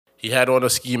He had on a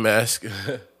ski mask.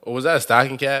 Or was that a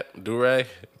stocking cap? Do-rag?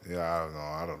 Yeah, I don't know.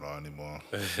 I don't know anymore.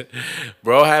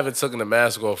 Bro haven't taken the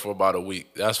mask off for about a week.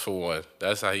 That's for one.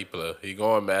 That's how he play. He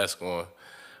going mask on.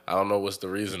 I don't know what's the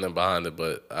reasoning behind it,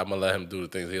 but I'm going to let him do the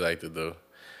things he like to do.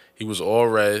 He was all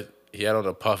red. He had on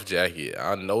a puff jacket.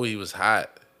 I know he was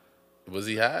hot. Was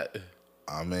he hot?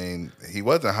 I mean, he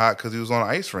wasn't hot because he was on an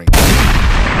ice rink.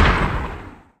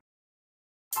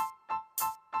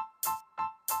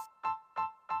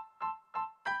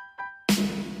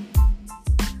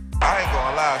 I ain't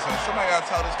gonna lie, son. Somebody gotta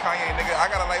tell this Kanye nigga, I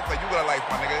got a life like you got a life,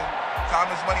 my nigga. Time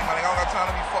is money, my nigga. I don't got time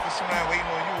to be fucking sitting around waiting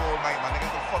on you all night, my nigga.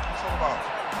 What the fuck you talking about?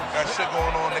 Got shit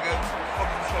going on, nigga. What the fuck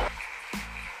you talking about?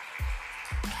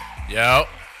 Yo.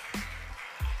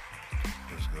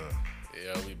 It's good.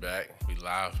 Yeah, we back. We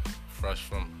live, fresh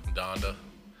from Donda,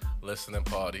 listening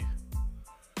party.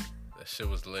 That shit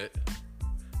was lit.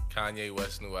 Kanye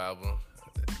West new album.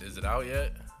 Is it out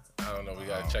yet? I don't know. We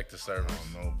gotta check the service. I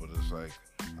don't know, but it's like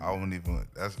I don't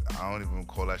even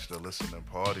call that shit a listening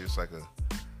party. It's like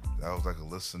that was like a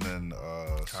listening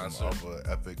some Concert. other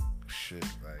epic shit.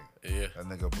 Like Yeah. that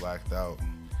nigga blacked out.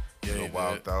 Yeah, he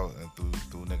Wilded did. out and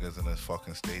threw niggas in the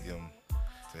fucking stadium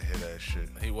to hear that shit.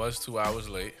 He was 2 hours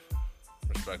late,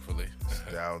 respectfully.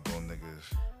 Styled on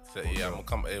niggas. Said, yeah, I'm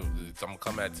gonna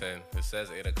come at 10. It says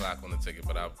 8 o'clock on the ticket,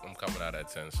 but I'm coming out at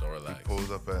 10, so He relax.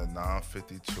 pulled up at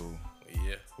 9:52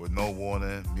 Yeah. with no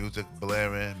warning, music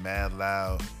blaring, mad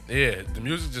loud, Yeah, the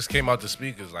music just came out the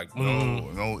speakers like,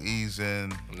 no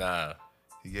easing. nah.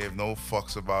 He gave no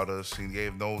fucks about us. He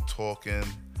gave no talking,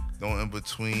 no in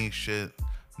between shit,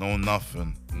 no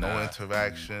nothing, no Nah.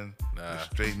 interaction, Nah.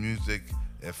 just straight music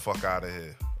and fuck out of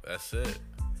here. That's it.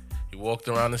 He walked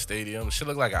around the stadium. Shit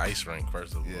looked like an ice rink,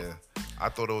 first of all. Yeah, I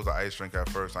thought it was an ice rink at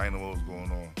first. I didn't know what was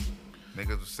going on.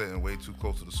 Niggas was sitting way too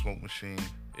close to the smoke machine,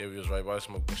 Yeah, we was right by the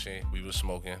smoke machine. We was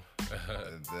smoking.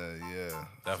 and then yeah,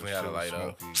 Definitely the had a shit was light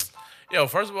up. smoky. Yo,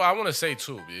 first of all, I want to say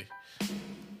too, B.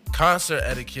 Concert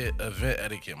etiquette, event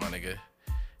etiquette, my nigga.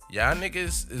 Y'all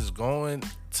niggas is going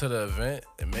to the event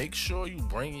and make sure you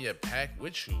bring your pack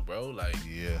with you, bro. Like,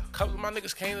 Yeah. a couple of my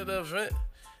niggas came to the event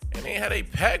and they ain't had a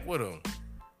pack with them.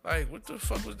 Like, what the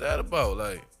fuck was that about?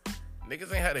 Like,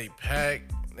 niggas ain't had a pack.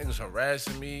 Niggas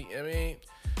harassing me. I mean,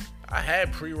 I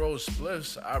had pre-roll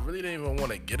spliffs. I really didn't even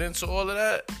want to get into all of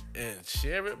that and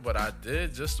share it, but I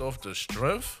did just off the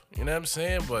strength. You know what I'm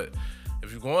saying? But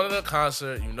if you're going to the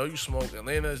concert, you know you smoke.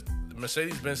 Atlanta's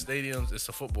Mercedes-Benz Stadiums, it's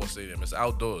a football stadium. It's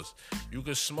outdoors. You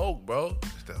can smoke, bro.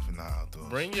 It's definitely not outdoors.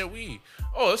 Bring your weed.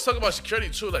 Oh, let's talk about security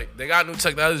too. Like, they got new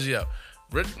technology out.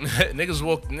 Rich niggas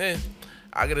walking in.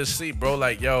 I get to see, bro,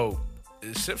 like, yo,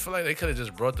 it shit feel like they could have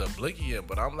just brought the blicky in,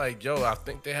 but I'm like, yo, I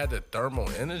think they had the thermal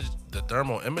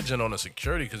imaging on the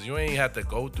security, because you ain't had to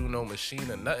go through no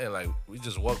machine or nothing. Like, we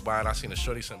just walked by and I seen a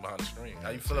shorty sitting behind the screen.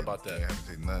 How you feel about You that? ain't have to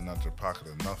take nothing out your pocket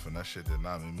or nothing. That shit did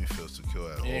not make me feel secure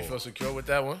at all. You ain't feel secure with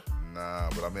that one? Nah,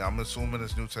 but I mean, I'm assuming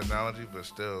it's new technology, but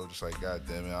still, just like, God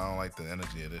damn it, I don't like the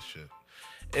energy of this shit.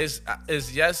 It's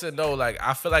yes and no. Like,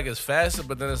 I feel like it's faster,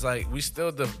 but then it's like we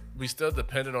still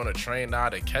dependent on a train now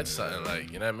to catch something.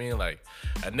 Like, you know what I mean? Like,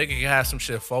 a nigga can have some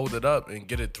shit folded up and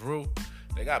get it through.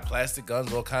 They got plastic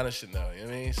guns, all kind of shit now. You know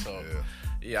what I mean? So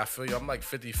yeah, I feel you. I'm like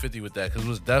 50-50 with that, because it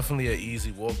was definitely an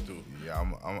easy walkthrough. Yeah,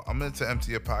 I'm into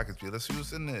empty your pockets, B. Let's see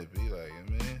what's in there, B. Like, you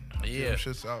know what I mean? Yeah. Them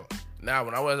shit's out. Now,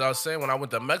 when I was saying, when I went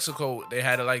to Mexico, they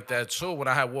had it like that too. When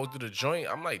I had walked through the joint,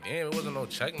 I'm like, damn, it wasn't no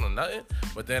checking or nothing.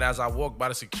 But then as I walked by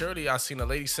the security, I seen a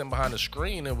lady sitting behind the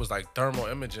screen. It was like thermal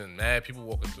imaging, mad people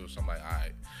walking through. So I'm like, all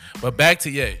right. But back to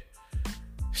Ye.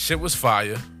 Shit was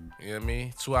fire. You know what I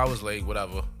mean? 2 hours late,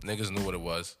 whatever. Niggas knew what it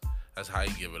was. That's how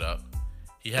you give it up.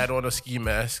 He had on a ski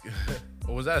mask.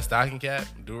 What was that, a stocking cap?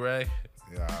 Do-rag?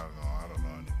 Yeah, I don't know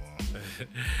anymore.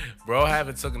 Bro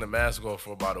haven't taken the mask off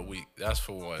for about a week. That's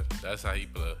for one. That's how he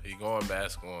play. He going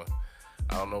mask on.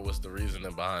 I don't know what's the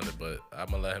reasoning behind it, but I'm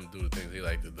going to let him do the things he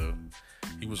like to do.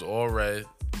 He was all red.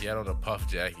 He had on a puff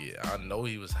jacket. I know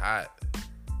he was hot.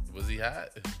 Was he hot?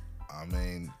 I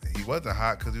mean, he wasn't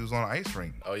hot because he was on an ice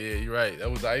rink. Oh, yeah, you're right. That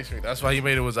was the ice rink. That's why he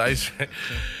made it was ice rink.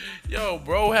 Yo,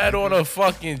 bro had on a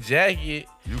fucking jacket.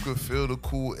 You could feel the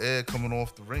cool air coming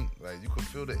off the rink. Like, you could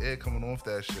feel the air coming off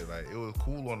that shit. Like, it was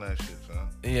cool on that shit, son.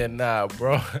 Yeah, nah,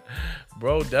 bro.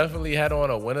 Bro definitely had on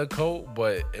a winter coat,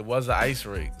 but it was an ice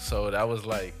rink. So that was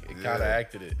like, it kind of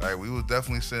acted it. Like, we was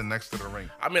definitely sitting next to the rink.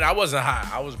 I mean, I wasn't hot.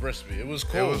 I was briskly. It was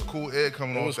cool. It was cool air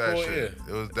coming It off was that cool shit. air.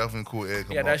 It was definitely cool air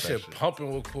coming Yeah, off that shit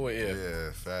pumping with cool air.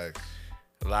 Yeah, facts.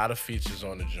 A lot of features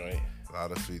on the joint. A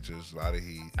lot of features, a lot of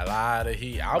heat. A lot of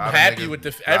heat. I'm happy with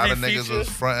every lot of feature. Niggas was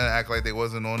fronting, act like they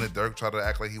wasn't on it. Dirk tried to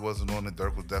act like he wasn't on it.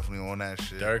 Dirk was definitely on that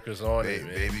shit. Dirk was on it,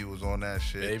 man. Baby was on that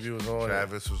shit. Baby was on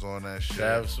Travis was on that shit.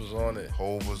 Travis was on it.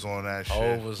 Hov was on that shit.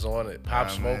 Hov was on it. Pop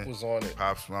Smoke was on it.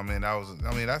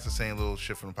 That's the same little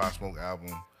shit from the Pop Smoke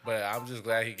album. But I'm just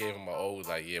glad he gave him an old,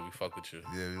 like, yeah, we fuck with you.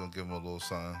 Yeah, we gonna give him a little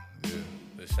something.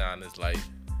 Yeah. To shine his light.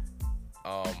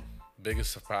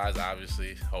 Biggest surprise,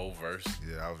 obviously, whole verse.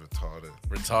 Yeah, I was retarded.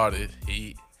 Retarded.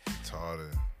 He.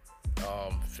 Retarded.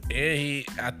 And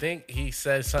I think he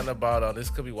said something about this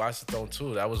could be Washington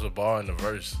too. That was a bar in the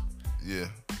verse. Yeah,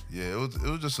 it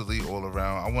was just elite all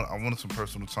around. I wanted some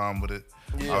personal time with it.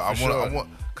 Yeah, I want,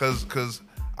 cause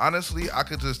honestly, I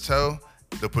could just tell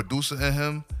the producer in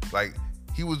him, like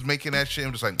he was making that shit.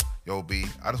 I'm just like, yo, B,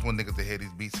 I just want niggas to hear these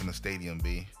beats in the stadium,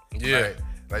 B. Yeah.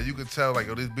 Like you could tell, like,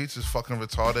 yo, these beats is fucking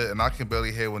retarded, and I can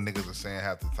barely hear what niggas are saying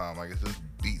half the time. Like, it's just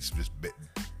beats just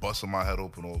busting my head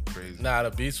open all crazy. Nah,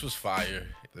 the beats was fire.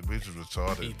 The beats was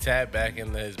retarded. He tapped back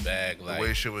into his bag. Like, the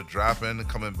way shit was dropping,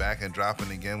 coming back and dropping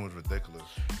again was ridiculous.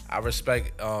 I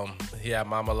respect, he had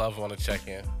Mama Love on the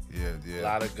check-in. Yeah. A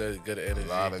lot of good energy. A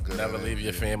lot of good Never energy. leave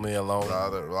your family alone.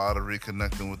 A lot of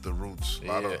reconnecting with the roots.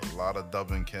 A lot of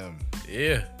dubbing Kim.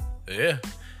 Yeah.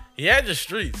 He had the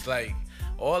streets, like.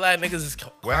 All that niggas is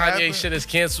Kanye shit is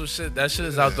canceled shit. That shit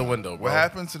is out the window, bro. What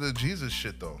happened to the Jesus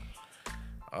shit though?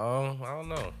 I don't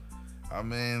know. I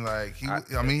mean, like he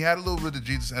had a little bit of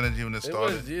Jesus energy when it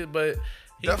started. But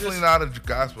definitely not a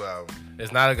gospel album.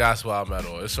 It's not a gospel album at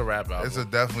all. It's a rap album. It's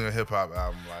definitely a hip hop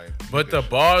album. Like, but the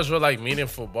bars were like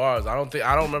meaningful bars. I don't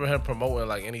remember him promoting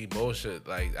like any bullshit.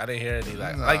 Like I didn't hear any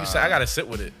like you said. I gotta sit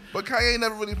with it. But Kanye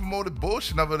never really promoted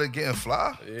bullshit. Never they getting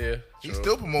fly. Yeah, he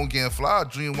still promoting getting fly.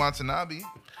 Junior Watanabe.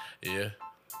 Yeah.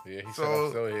 He said I'm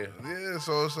still here. Yeah,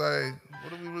 so it's like,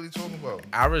 what are we really talking about?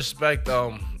 I respect.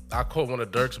 I quote one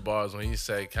of Dirk's bars when he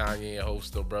said Kanye and Hov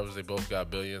still brothers. They both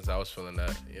got billions. I was feeling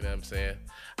that. You know what I'm saying?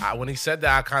 When he said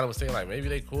that, I kind of was thinking like maybe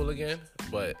they cool again,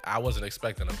 but I wasn't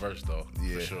expecting a verse though.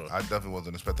 Yeah, for sure. I definitely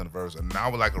wasn't expecting a verse. And now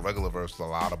with like a regular verse, a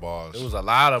lot of bars. It was a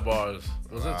lot of bars.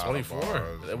 Was it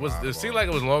 24? It seemed like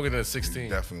it was longer than 16.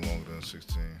 Definitely longer than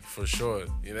 16. For sure.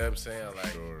 You know what I'm saying?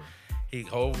 Like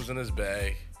Hov was in his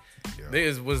bag. Yeah.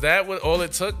 Niggas, was that what all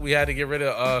it took? We had to get rid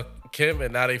of Kim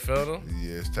and now they failed him?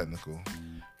 Yeah, it's technical.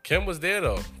 Kim was there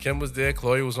though. Kim was there.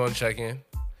 Chloe was on check-in.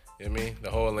 You know what I mean? The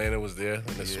whole Atlanta was there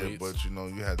in the suites. But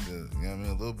you had to,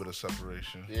 a little bit of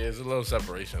separation. Yeah, it's a little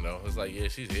separation though. It's like, yeah,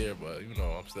 she's here, but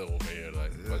I'm still over here.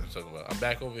 Like, what you talking about? I'm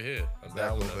back over here. I'm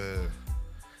back over here.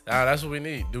 Nah, that's what we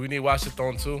need. Do we need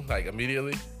Washington too? Like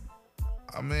immediately?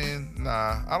 I mean,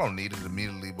 nah, I don't need it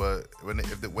immediately, but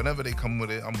whenever they come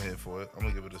with it, I'm here for it. I'm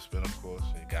gonna give it a spin, of course.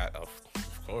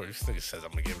 Of course. This nigga says I'm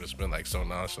gonna give it a spin like so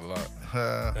nonchalant.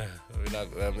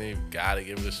 Gotta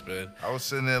give it a spin. I was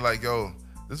sitting there like, yo,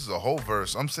 this is a whole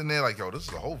verse. I'm sitting there like, yo, this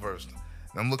is a whole verse.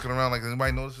 And I'm looking around like,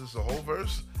 anybody notice this is a whole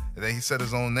verse? And then he said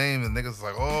his own name, and niggas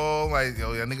like, oh, like,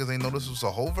 yo, y'all niggas ain't know this was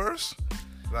a whole verse?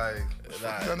 Like, what the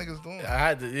fuck y'all niggas doing? I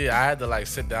had to like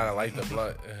sit down and light the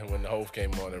blunt when the Hov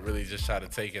came on and really just try to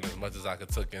take in as much as I could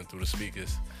took in through the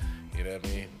speakers. You know what I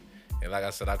mean? And like I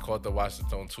said, I caught the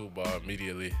Washington 2 bar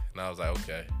immediately, and I was like,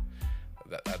 okay.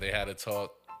 They had a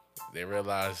talk. They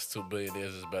realized 2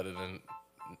 billionaires is better than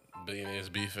billionaires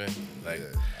beefing. Like,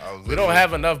 we don't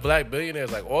have enough black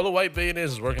billionaires. Like, all the white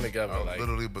billionaires is working together. I was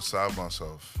literally beside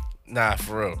myself. Nah,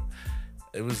 for real.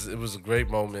 It was a great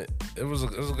moment. It was a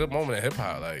good moment in hip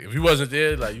hop. Like, if you wasn't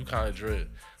there, like, you kind of dread.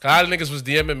 Cause a lot of niggas was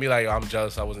DMing me like, I'm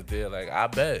jealous I wasn't there. Like, I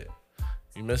bet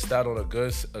you missed out on a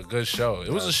good show.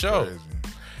 It was a show. Crazy.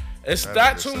 It's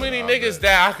not too many niggas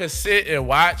that I could sit and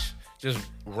watch just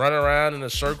run around in a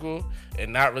circle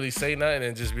and not really say nothing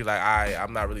and just be like,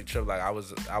 I'm not really tripped. Like, I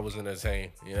was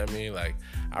entertained. You know what I mean? Like,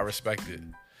 I respect it.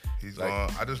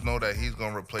 I just know that he's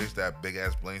gonna replace that big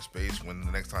ass blank space when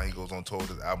the next time he goes on tour with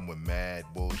his album with mad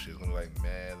bullshit. It's gonna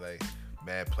be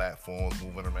mad platforms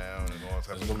moving around and all types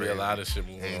of There's gonna be a lot of shit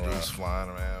moving around. Angels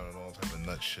flying around and all types of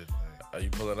nut shit. Like. Are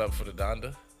you pulling up for the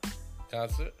Donda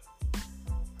concert?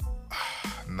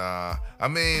 Nah. I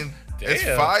mean, damn.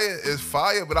 It's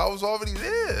fire, but I was already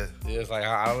there. Yeah, it's like,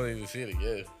 I don't even see it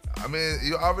again. I mean,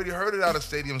 you already heard it out of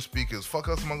stadium speakers. Fuck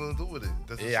else am I gonna do with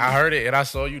it? I heard it, and I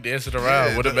saw you dancing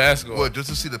around with a mask on. What, just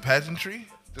to see the pageantry?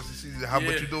 Just to see how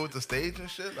much you do with the stage and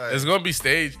shit? Like, it's gonna be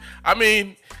staged. I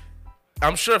mean,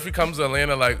 I'm sure if he comes to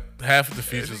Atlanta, like, half of the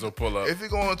features will pull up. If he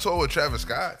go on tour with Travis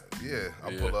Scott,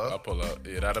 I'll pull up. I'll pull up.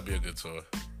 Yeah, that'll be a good tour.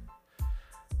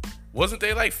 Wasn't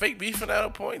they, like, fake beefing at a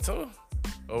point, too?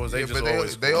 Or was they just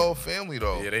always they all family,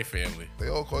 though. Yeah, they family. They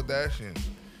all Kardashian.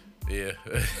 Yeah.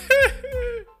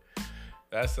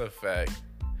 That's a fact.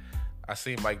 I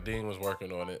seen Mike Dean was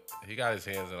working on it. He got his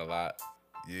hands in a lot.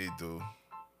 Yeah, he do.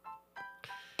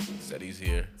 Said he's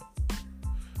here.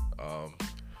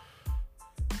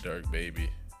 Dirk Baby.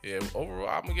 Yeah, overall,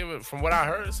 I'm gonna give it. From what I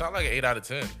heard, it sounds like an 8 out of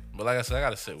 10. But like I said, I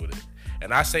gotta sit with it.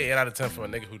 And I say 8 out of 10 for a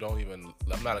nigga who don't even.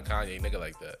 I'm not a Kanye nigga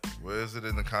like that. Where is it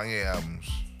in the Kanye albums?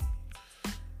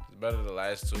 It's better than the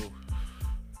last 2.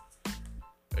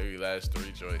 Maybe last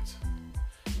 3 joints.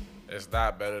 It's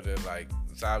not better than like.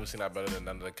 It's obviously not better than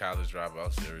none of the College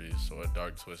Dropout series or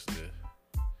Dark Twisted.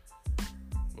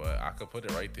 But I could put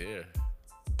it right there,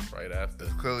 right after.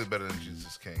 It's clearly better than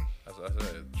Jesus King. That's what I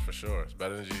said. For sure, it's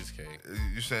better than Jesus King.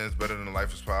 You saying it's better than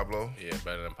Life is Pablo? Yeah,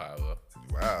 better than Pablo.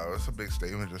 Wow, that's a big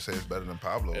statement to say it's better than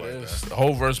Pablo. It like is. That. The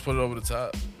whole verse put it over the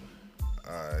top.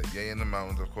 Ye in the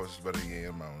Mountains, of course, it's better than Ye in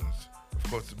the Mountains. Of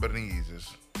course, it's better than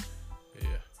Yeezus.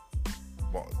 Yeah.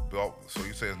 So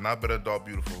you say it's not better than Dark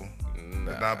Beautiful.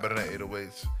 Nah. It's not better than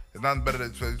 808s. It's not better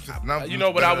than. It's not You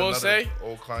know what I will say?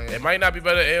 Old Kanye. It might not be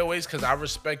better than 808s because I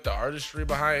respect the artistry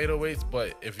behind 808s.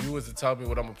 But if you was to tell me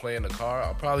what I'm gonna play in the car,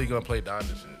 I'm probably gonna play Donda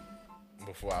shit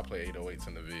before I play 808s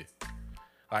in the V.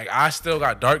 Like I still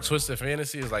got Dark Twisted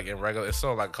Fantasy is like in regular. It's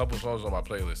still like a couple songs on my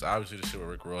playlist. Obviously, the shit with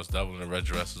Rick Ross, Devil in a Red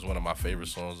Dress is one of my favorite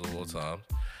songs of all time.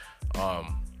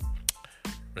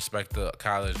 Respect the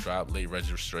College Drop, Late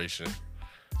Registration.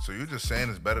 So you just saying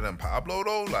it's better than Pablo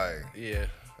though? Like Yeah,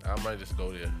 I might just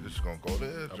go there. just gonna go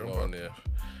there? I'm going there.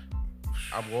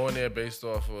 I'm going there based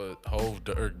off of Hove,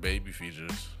 Dirk, Baby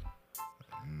features.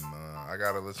 Nah, I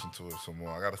gotta listen to it some more.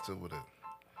 I gotta stick with it.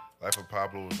 Life of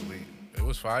Pablo was elite. It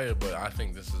was fire, but I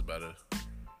think this is better.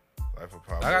 Life of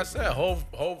Pablo. Like I said, Hove,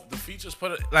 the features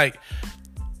put it like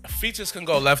features can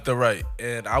go left or right,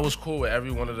 and I was cool with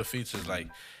every one of the features. Like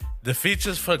the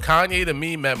features for Kanye to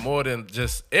me meant more than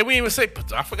just. It we even say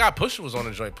I forgot Pusha was on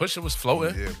the joint. Pusha was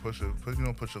floating. Yeah,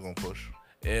 Pusha gonna push.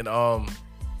 And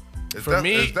It's for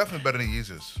me, it's definitely better than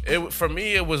Yeezus. For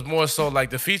me, it was more so like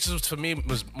the features for me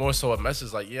was more so a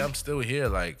message like, yeah, I'm still here.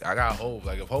 Like I got Hove.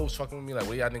 Like if Hove's fucking with me, like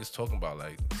what y'all niggas talking about?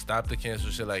 Like stop the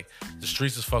cancel shit. Like the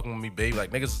streets is fucking with me, baby.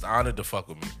 Like niggas is honored to fuck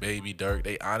with me, baby. Dirk,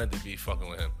 they honored to be fucking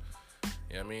with him.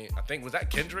 You know what I mean? I think was that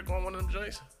Kendrick on one of them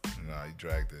joints? Nah, he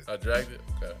dragged it. I dragged it.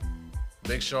 Okay.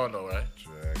 Big Sean though, right?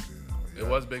 Dragged it. Yeah. It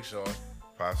was Big Sean.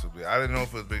 Possibly. I didn't know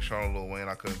if it was Big Sean or Lil Wayne.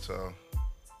 I couldn't tell.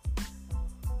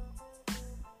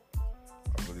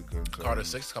 I really couldn't tell. Carter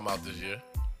 6 come out this year.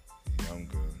 Yeah, I'm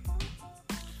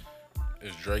good.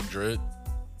 Is Drake Dread?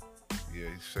 Yeah,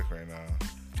 he's sick right now.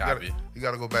 Copy. He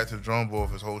gotta go back to the drawing board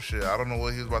for his whole shit. I don't know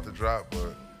what he was about to drop,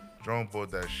 but drawing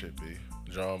board that shit, B.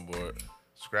 Drawing board.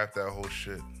 Scrap that whole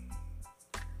shit.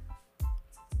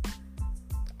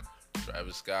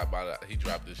 Travis Scott, he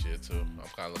dropped this year too. I'm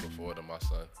kind of looking forward to my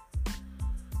son.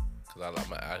 Cause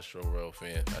I'm an Astro World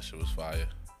fan. That shit was fire.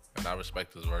 And I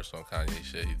respect his verse on Kanye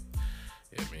shit.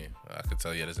 Yeah, I mean, I could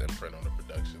tell he had his imprint on the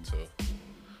production too.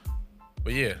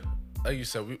 But yeah, like you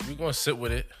said, we gonna sit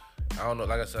with it. I don't know,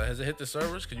 like I said, has it hit the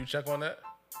servers? Can you check on that?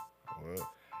 What?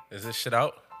 Is this shit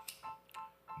out?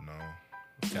 No.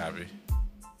 Copy.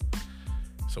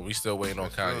 So we still waiting on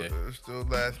Kanye. It's still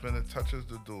last minute touches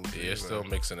to do. Yeah, it's still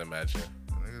mixing and matching.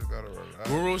 Niggas gotta relax.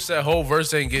 Guru said whole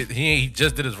verse ain't get. He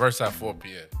just did his verse at 4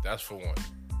 p.m. That's for one.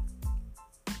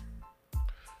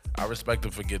 I respect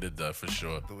him for getting it done for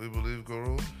sure. Do we believe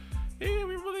Guru? Yeah,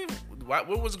 we believe. What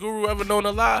was Guru ever known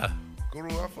to lie? Guru,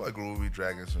 I feel like Guru be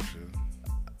dragging some shit.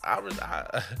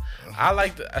 I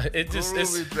like the. It just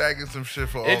Guru be dragging some shit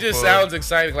for. It just sounds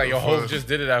exciting. Like your Hope just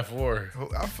did it at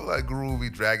 4. I feel like Guru be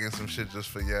dragging some shit just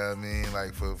for I mean,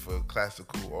 like for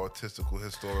classical, artistical,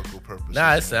 historical purposes.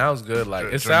 Nah, it sounds good. Like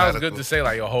it sounds good to say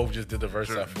like your Hope just did the verse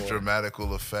at 4.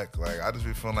 Dramatical effect. Like I just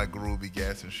be feeling like Guru be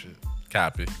gassing shit.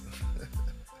 Copy.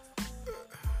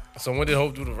 So when did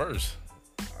Hope do the verse?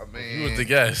 I mean, you was the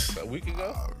guess. A week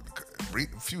ago.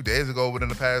 A few days ago, within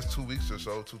the past 2 weeks or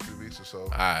so, 2-3 weeks or so. All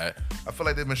right. I feel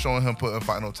like they've been showing him putting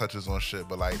final touches on shit,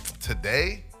 but like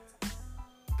today,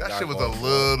 that shit was a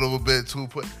little bit too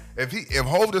put. If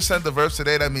Hov just sent the verse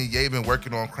today, that means Ye been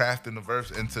working on crafting the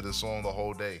verse into the song the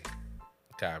whole day.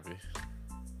 Copy.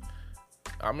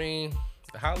 I mean,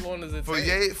 how long does it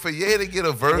take? For Ye to get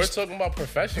a verse? We're talking about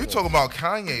professional. You talking about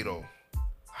Kanye though?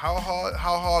 How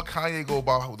hard Kanye go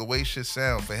about the way shit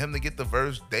sound? For him to get the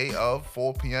verse day of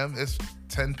 4 p.m., it's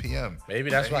 10 p.m.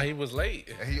 Maybe that's why he was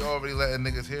late. And he already letting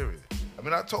niggas hear it. I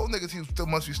mean, I told niggas he still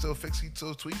must be still fixing, he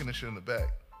still tweaking the shit in the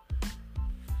back.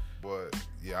 But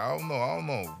yeah, I don't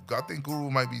know. I think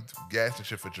Guru might be gassing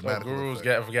shit for dramatics. So Guru's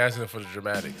gassing for the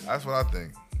dramatics. That's what I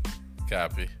think.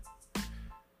 Copy.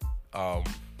 Well,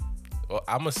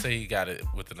 I'm gonna say he got it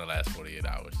within the last 48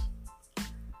 hours.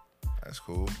 That's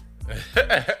cool.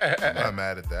 I'm not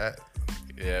mad at that.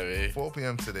 Yeah, I mean, 4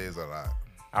 p.m. today is a lot.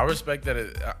 I respect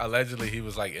that. Allegedly, he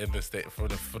was like in the state for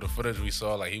the footage we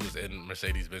saw. Like he was in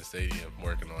Mercedes-Benz Stadium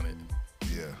working on it.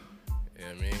 Yeah. You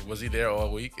know what I mean, was he there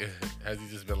all week? Has he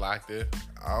just been locked in?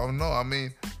 I don't know. I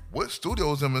mean, what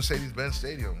studio is in Mercedes-Benz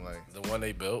Stadium? Like The one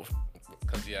they built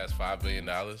because he has $5 billion.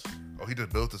 oh, he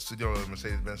just built the studio in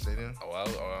Mercedes-Benz Stadium? Well,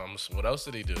 what else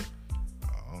did he do?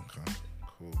 Oh, okay.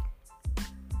 Cool.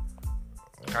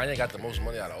 Kanye got the most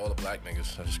money out of all the black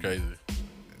niggas. That's crazy. Yeah,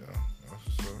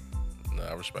 that's what's up. No,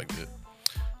 I respect it.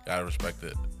 Gotta respect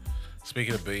it.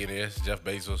 Speaking of billionaires, Jeff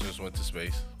Bezos just went to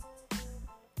space.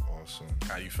 Awesome.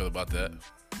 How you feel about that?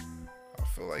 I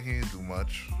feel like he didn't do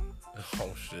much.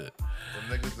 Oh, shit.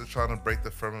 The niggas are trying to break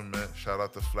the firmament. Shout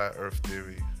out to Flat Earth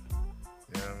Theory.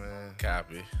 Yeah, man.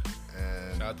 Copy.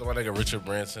 And Shout out to my nigga Richard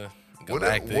Branson. what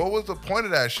Galactic. was the point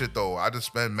of that shit, though? I just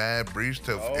spent mad breach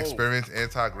to experience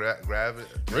anti-gravity.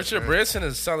 Richard Branson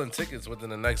is selling tickets within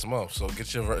the next month, so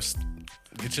get your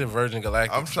Virgin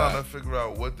Galactic. I'm trying to figure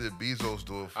out what did Bezos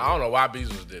do it for. I don't know why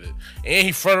Bezos did it. And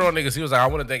he fronted on niggas. He was like, I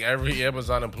want to thank every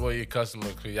Amazon employee, customer,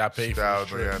 because y'all paid for Styles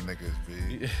the on y'all trip. niggas,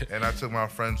 B. And I took my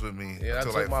friends with me. Yeah, I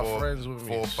took like my friends with me.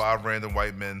 4 or 5 random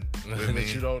white men with me.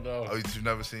 That you don't know. Oh, you've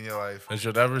never seen in your life. That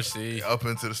you'll never see. Up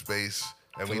into the space.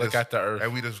 And To we look just, at the earth.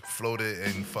 And we just floated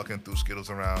and fucking threw Skittles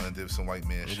around and did some white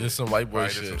man shit. Did some white boy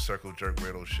Probably shit. Did some circle jerk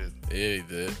weirdo shit. Yeah, he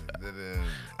did. Then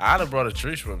I'd have brought a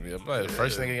Trish with me. I'm like, the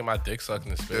first thing to get my dick sucked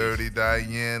in space. Dirty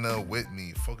Diana with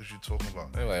me. Fuck is you talking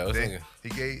about? Anyway, I was Then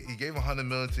thinking. he gave $100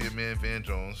 million to your man Van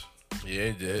Jones. Yeah,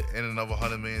 he did. And another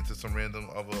 $100 million to some random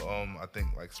other I think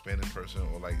like Spanish person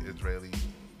or like Israeli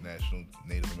national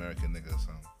Native American nigga or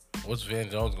something. What's Van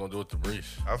Jones gonna do with the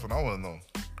breach? That's what I want to know.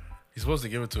 He's supposed to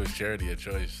give it to his charity of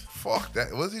choice. Fuck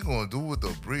that. What's he gonna do with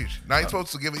the breach? Now he's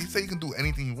supposed to give it. He said he can do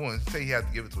anything he wants. He said he had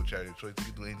to give it to a charity of choice. He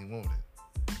can do anything he wants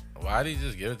with it. Why did he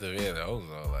just give it to Van Jones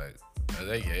though? Like, are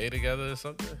they gay together or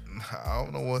something? I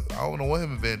don't know what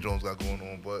him and Van Jones got going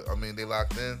on, but I mean they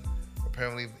locked in.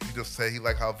 Apparently he just said he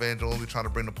like how Van Jones be trying to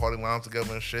bring the party lines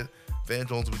together and shit. Van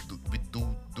Jones we do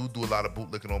a lot of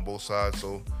bootlicking on both sides, so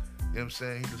you know what I'm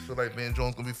saying. He just feel like Van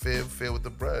Jones gonna be fair with the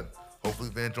bread.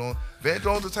 Hopefully Van Jones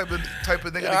the type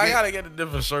of nigga. Yeah, I gotta get a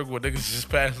different circle where niggas just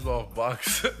passing off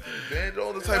bucks. Van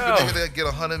Jones the type of nigga that get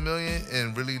 $100 million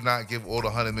and really not give all the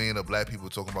 $100 million to black people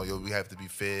talking about we have to be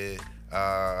fair.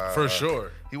 For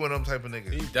sure. He one of them type of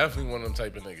niggas. He definitely one of them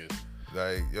type of niggas.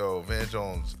 Like, Van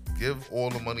Jones, give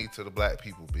all the money to the black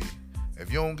people, B. If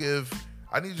you don't give,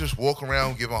 I need to just walk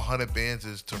around giving 100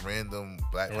 bands to random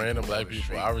black people. Random black on the people.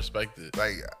 street. I respect it.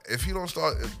 Like, if he don't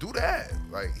start, do that.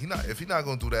 Like, if he not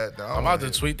gonna do that, then I'm about to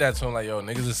tweet that to him like, yo,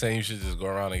 niggas are saying you should just go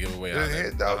around and give away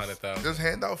just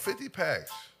hand out 50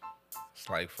 packs. It's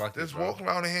like, fuck Just it, bro. walk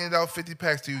around and hand out 50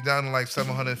 packs to you down to like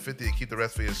 750 and keep the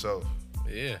rest for yourself.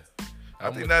 Yeah. I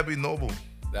think that'd be noble.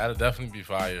 That'll definitely be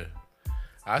fire.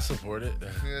 I support it.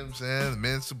 You know what I'm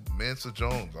saying? Mansa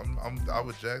Jones. I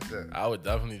would jack that. I would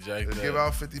definitely jack Just that. give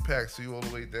out 50 packs to you all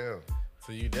the way down.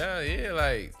 So you down, yeah,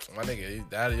 like my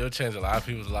nigga, you'll change a lot of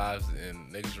people's lives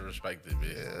and niggas will respect it,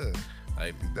 bitch. Yeah.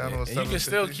 Like, down on and you can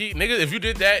still 750. keep niggas if you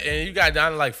did that and you got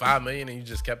down to like 5 million and you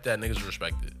just kept that, niggas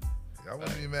respect it. I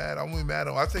wouldn't be mad. I wouldn't be mad.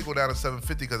 I take go down to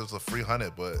 750 because it's a free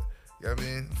 100, but you know what I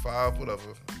mean? 5,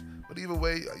 whatever. But either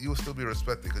way, you will still be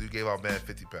respected because you gave out mad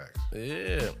 50 packs.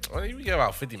 Yeah, I mean, you give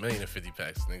out 50 million in 50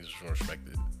 packs, niggas will respect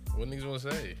it. What niggas want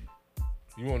to say?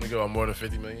 You want to go out more than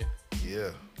 50 million? Yeah.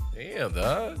 Damn,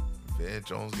 dog. Van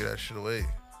Jones, get that shit away.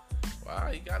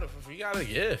 Wow, you got a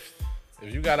gift.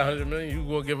 If you got 100 million, you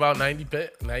gonna give out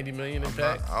 90 million in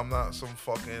packs? I'm not some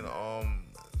fucking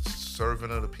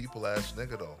servant of the people ass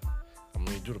nigga though. I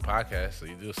mean, you do the podcast, so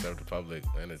you do serve the public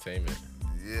entertainment.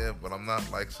 Yeah, but I'm not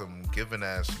like some giving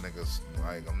ass niggas.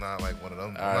 Like I'm not like one of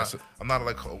them. I'm not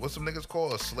like what's some niggas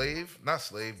called a slave? Not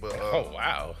slave, but Oh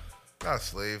wow. not a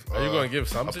slave. Are you gonna give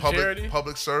some to charity?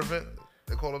 Public servant.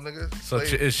 They call them niggas. So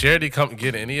Slave. is charity come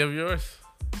get any of yours?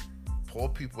 Poor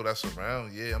people that's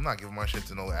around. Yeah, I'm not giving my shit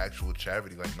to no actual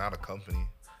charity. Like not a company.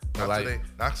 But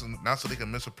Not so they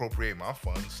can misappropriate my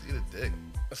funds. Eat a dick.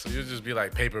 So you'll just be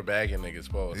like paper bagging niggas,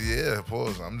 pause. Yeah,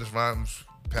 pause. I'm just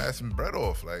passing bread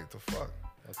off. Like the fuck.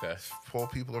 Okay. Poor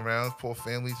people around, poor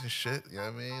families and shit. You know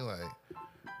what I mean?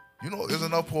 Like, there's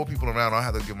enough poor people around. I don't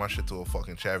have to give my shit to a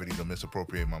fucking charity to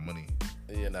misappropriate my money.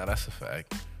 Yeah, nah, that's a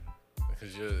fact.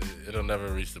 Because it'll never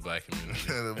reach the black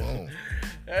community. It won't.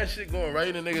 That shit going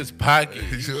right in the nigga's pocket.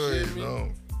 You Sure, shit me?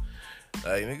 no.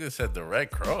 Like niggas said the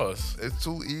Red Cross. It's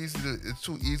too easy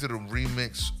to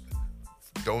remix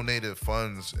donated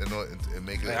funds and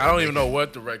make it. Like, I don't even know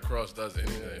what the Red Cross does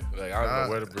anyway. Like I don't know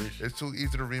where to breach. It's too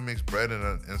easy to remix bread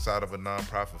inside of a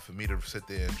nonprofit for me to sit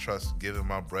there and trust giving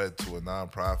my bread to a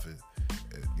nonprofit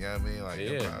You know what I mean? Like, Yeah.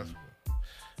 impossible.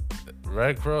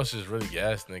 Red Cross is really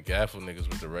gassing and gaffle niggas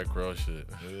with the Red Cross shit.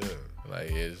 Yeah. Like,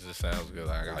 it just sounds good.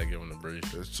 Like, I gotta give them the brief.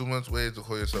 There's too much ways to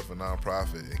call yourself a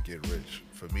nonprofit and get rich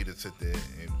for me to sit there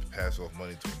and pass off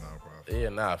money to a nonprofit. Yeah,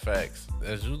 nah, facts.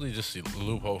 There's usually just a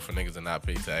loophole for niggas to not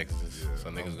pay taxes. Yeah, So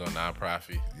niggas go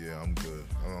non-profit. Yeah, I'm good.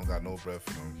 I don't got no bread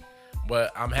for them.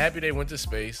 But I'm happy they went to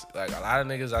space. Like, a lot of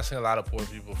niggas, I seen a lot of poor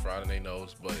people frowning their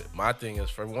nose. But my thing is,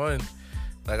 for one,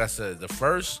 like I said, the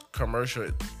first commercial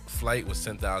flight was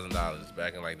 $10,000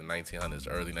 back in like the 1900s,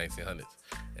 early 1900s.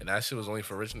 And that shit was only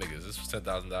for rich niggas. This was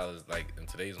 $10,000 like in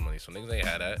today's money. So niggas ain't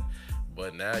had that.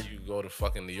 But now you go to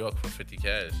fucking New York for 50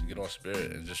 cash. You get on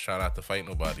Spirit and just try not to fight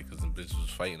nobody because them bitches was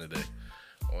fighting today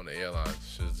on the airlines.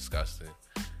 Shit's disgusting.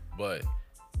 But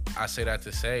I say that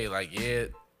to say, like, yeah,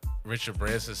 Richard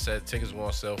Branson said tickets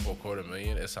won't sell for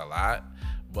 $250,000. It's a lot.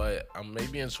 But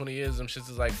maybe in 20 years, them shits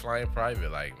is like flying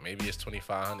private. Like, maybe it's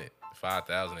 2,500,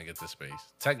 5,000 to get to space.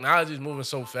 Technology is moving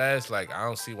so fast, like, I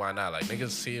don't see why not. Like, niggas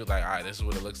see it like, all right, this is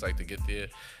what it looks like to get there.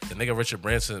 The nigga Richard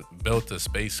Branson built a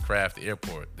spacecraft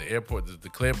airport. The airport, the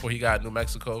clearport he got in New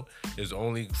Mexico is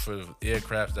only for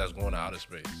aircrafts that's going to outer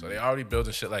space. So they already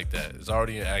building shit like that. It's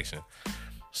already in action.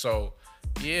 So,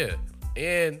 yeah.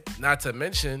 And not to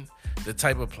mention the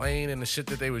type of plane and the shit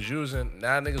that they was using.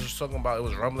 Now niggas was talking about, it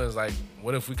was rumblings like,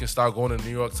 what if we can start going to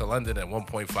New York to London in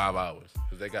 1.5 hours?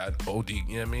 Because they got OD, you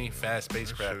know what I mean? Fast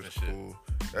spacecraft and shit. Cool.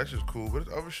 That's just cool. But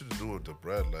it's other shit to do with the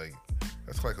bread. Like,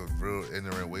 that's like a real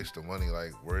ignorant waste of money.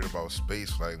 Like, worried about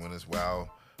space. Like, when it's wild,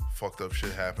 fucked up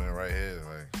shit happening right here.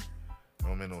 Like, it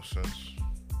don't make no sense.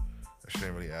 That shit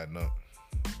ain't really adding up.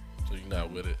 So you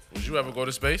not with it. Would you ever go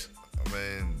to space? I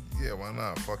mean, yeah, why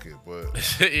not? Fuck it. But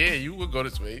yeah, you would go to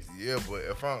space. yeah, but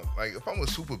if I'm a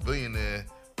super billionaire,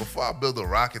 before I build a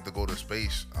rocket to go to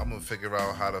space, I'm gonna figure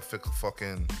out how to fix fucking,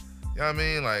 you know what I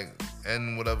mean? Like,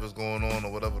 end whatever's going on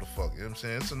or whatever the fuck. You know what I'm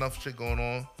saying? It's enough shit going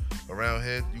on around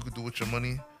here you could do with your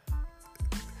money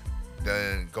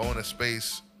than going to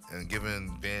space and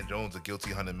giving Van Jones a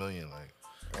guilty $100 million. Like,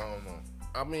 I don't know.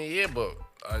 I mean, yeah, but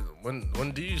when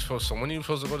are you supposed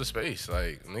to go to space?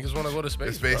 Like, niggas want to go to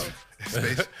space, Space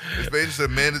is a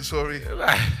mandatory.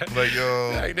 Like,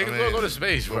 yo, like, niggas want to go to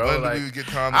space, bro. When like, do we get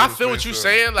time to I go to feel what space, you're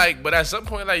bro? saying, like, but at some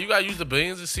point, like, you gotta use the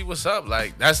billions to see what's up.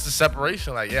 Like, that's the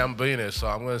separation. Like, yeah, I'm a billionaire, so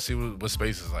I'm gonna see what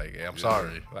space is like. Yeah, I'm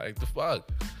sorry. Like, the fuck.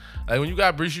 Like, when you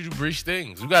got breach, you do breach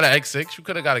things. You got an X6, you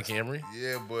could have got a Camry.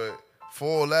 Yeah, but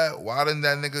for all that, why didn't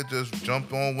that nigga just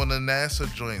jump on one of the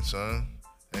NASA joints, son?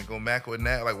 And go mac with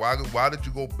that? Like, why did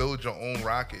you go build your own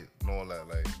rocket and all that?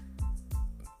 Like,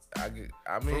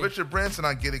 I mean, for Richard Branson,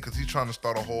 I get it because he's trying to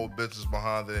start a whole business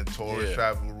behind it and tourist Yeah.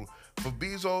 travel. For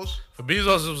Bezos,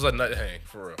 it was a nut hang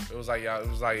for real. It was like it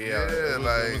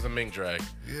was a mink drag.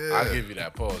 Yeah. I'll give you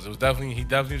that. Pause. He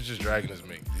definitely was just dragging his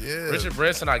mink. Yeah. Richard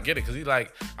Branson, I get it, because he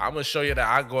like, I'm gonna show you that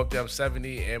I go up there, I'm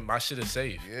 70 and my shit is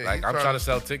safe. Yeah, like, he I'm tryna- trying to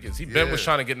sell tickets. He been was Yeah.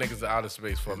 trying to get niggas to outer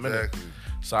space for a minute. Exactly.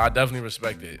 So I definitely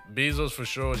respect it. Bezos for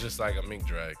sure is just like a mink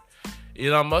drag.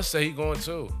 Elon Musk say he going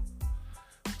too.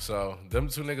 So them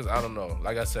two niggas, I don't know.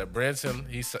 Like I said, Branson,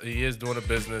 he is doing a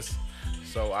business,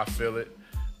 so I feel it.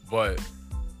 But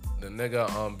the nigga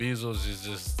Bezos is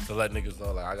just to let niggas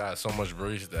know, like, I got so much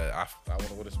breach that I want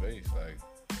to go to space.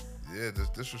 Like, yeah,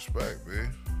 just disrespect,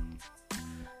 man.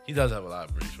 he does have a lot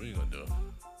of breach. What you gonna do?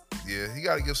 Yeah, he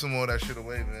got to give some more of that shit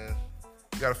away, man.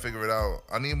 You got to figure it out.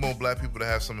 I need more black people to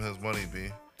have some of his money, B.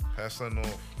 Pass something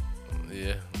off.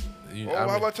 Yeah.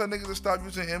 How about y'all niggas to stop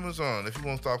using Amazon if you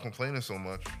won't stop complaining so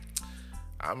much?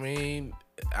 I mean,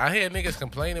 I hear niggas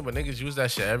complaining, but niggas use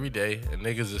that shit every day, and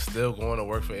niggas is still going to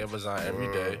work for Amazon every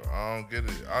day. I don't get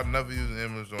it. I never use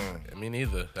Amazon. Me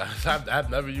neither. I've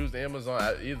never used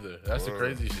Amazon either. That's the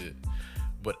crazy shit.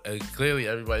 But clearly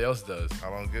everybody else does. I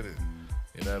don't get it.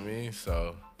 You know what I mean?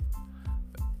 So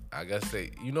I guess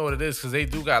you know what it is, because they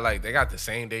do got they got the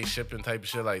same day shipping type of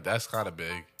shit. Like, that's kind of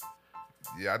big.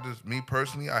 Yeah, me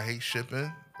personally, I hate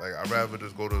shipping. Like, I'd rather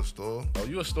just go to the store. Oh,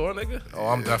 you a store nigga? Oh,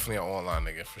 I'm definitely an online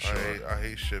nigga for sure. I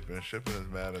hate shipping. Shipping is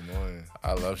mad annoying.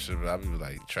 I love shipping. I be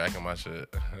like tracking my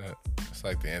shit. It's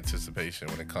like the anticipation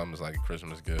when it comes like a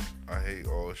Christmas gift. I hate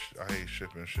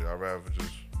shipping shit. I'd rather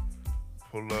just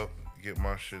pull up, get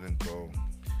my shit and go.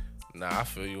 Nah, I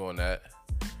feel you on that.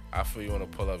 I feel you want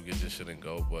to pull up, get your shit and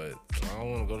go, but I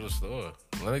don't want to go to the store.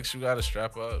 Linux, you got to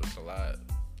strap up. It's a lot.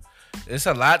 It's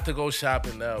a lot to go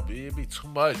shopping now, B. It be too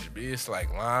much, B. It's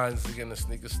like lines to get in the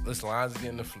sneakers. This lines to get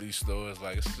in the fleece stores.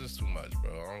 Like, it's just too much,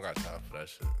 bro. I don't got time for that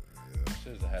shit. Yeah. That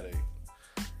shit's a headache.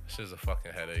 That shit's a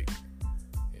fucking headache.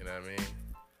 You know what I mean?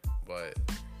 But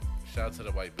shout out to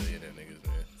the white billionaire niggas,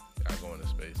 man. I go into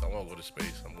space. I want to go to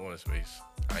space. I'm going to space.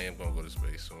 I am going to go to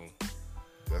space soon.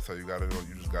 That's how you got it on.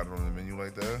 You just got it on the menu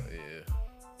like that. Yeah.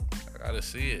 I gotta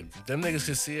see it. Them niggas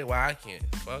can see it, why I can't?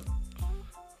 Fuck.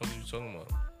 What are you talking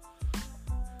about?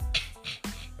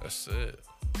 That's it.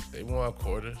 They want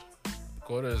quarters.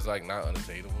 Quarter is like not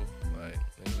unattainable. Like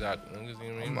niggas got niggas. You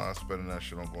know what I mean? I'm not spending that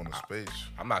shit on going to space.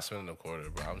 I'm not spending a quarter,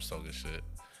 bro. I'm just talking shit.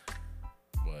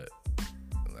 But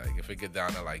like, if it get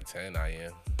down to like 10, I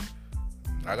am.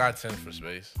 I got 10 for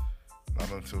space.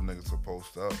 Not until niggas are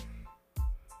post up.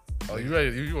 Oh, you ready?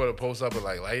 You want to post up and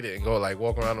like light it and go like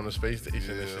walk around on the space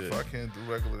station Yeah, and shit? if I can't do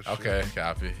regular shit. Okay,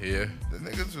 copy. Yeah. The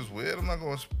niggas is weird. I'm not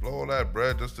gonna blow all that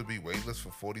bread just to be weightless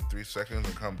for 43 seconds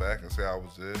and come back and say I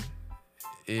was there.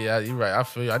 Yeah, you're right. I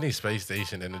feel you. I need space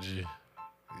station energy.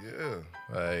 Yeah.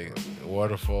 Like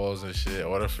waterfalls and shit,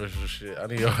 artificial shit. I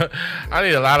need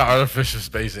a lot of artificial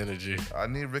space energy. I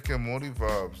need Rick and Morty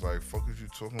vibes. Like, fuck is you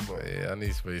talking about? Yeah, I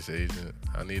need space agent.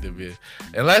 I need to be,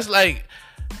 unless like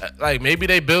maybe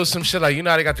they build some shit like, you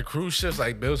know how they got the cruise ships,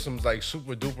 like build some like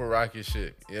super duper rocket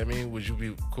shit. You know what I mean? Would you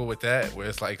be cool with that? Where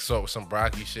it's like some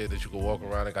rocky shit that you could walk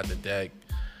around and got the deck.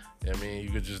 You know what I mean? You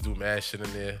could just do mad shit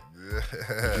in there.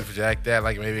 Yeah. Would you jack that?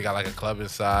 Like maybe got like a club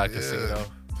inside, casino.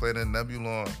 Playing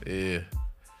Nebulon. Yeah.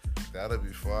 That'd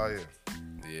be fire.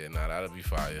 Yeah, nah, that'll be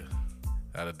fire.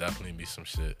 That'll definitely be some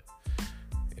shit.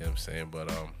 You know what I'm saying?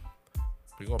 But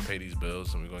we're gonna pay these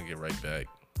bills and we're gonna get right back.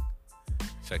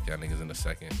 Check y'all niggas in a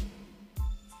second.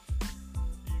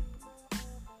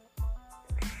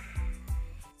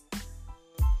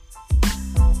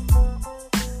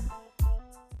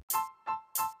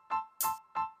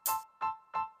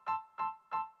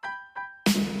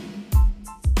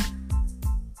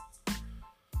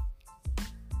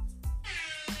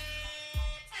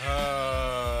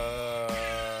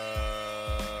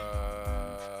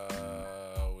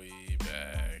 We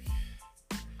back.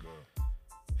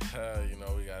 You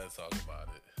know, we gotta talk about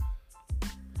it.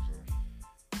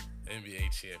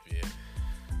 NBA champion.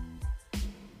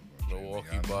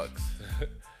 Milwaukee Bucks.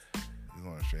 You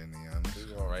going straight in the Giannis?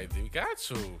 We going right there. We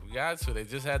got to. They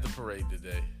just had the parade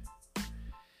today.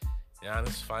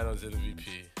 Giannis Finals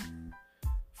MVP.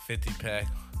 50 pack,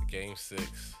 Game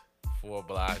 6, 4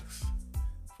 blocks,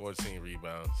 14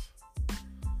 rebounds.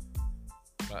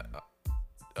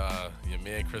 Your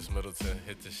man Chris Middleton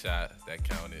hit the shot that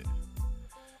counted.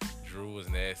 Drew was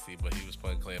nasty, but he was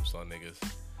putting clamps on niggas.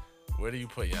 Where do you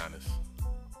put Giannis?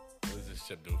 What does this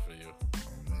chip do for you?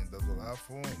 Oh, man, does a lot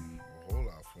for him. A whole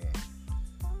lot for him.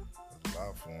 Does a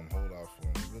lot for him. A whole lot for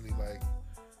him.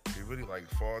 He really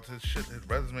fought his shit. His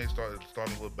resume starting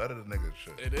to look better than niggas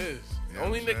shit. It is. You know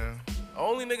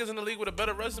Only niggas in the league with a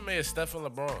better resume is Steph and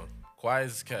LeBron. Quiet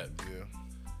as kept. Yeah.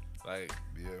 Like,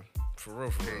 yeah. For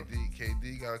real.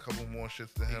 KD got a couple more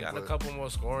shits to him. He got a couple more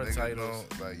scoring titles.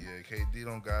 KD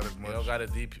don't got as much. He don't got a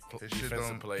deep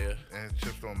defensive player. And his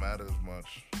chips don't matter as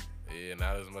much. Yeah,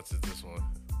 not as much as this one.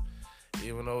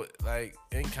 Even though, like,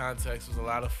 in context, there's a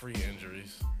lot of free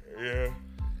injuries. Yeah.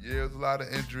 Yeah, there's a lot of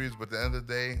injuries, but at the end of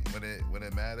the day, when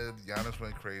it mattered, Giannis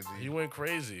went crazy. He went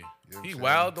crazy. You know he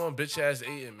wild on bitch ass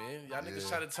Ayton, man. Y'all niggas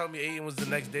try to tell me Ayton was the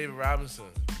next David Robinson.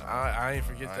 I ain't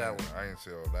forget that one. I ain't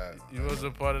say all that. You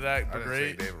wasn't part of that brigade? I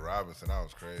didn't say David Robinson. That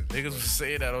was crazy. Niggas was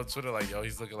saying that on Twitter like, yo,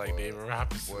 he's looking like David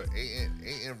Robinson. Boy,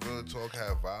 Ayton real talk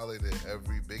had violated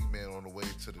every big man on the way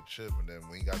to the chip, and then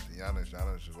when he got to Giannis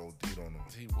just OD'd on him.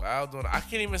 He wild on. I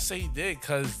can't even say he did,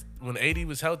 because when AD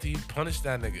was healthy, he punished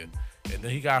that nigga. And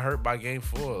then he got hurt by game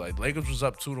 4. Like, Lakers was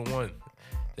up 2-1.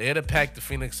 They had to pack the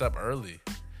Phoenix up early.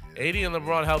 Yeah, AD and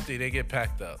LeBron healthy, they get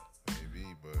packed up. Maybe,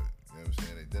 but you know what I'm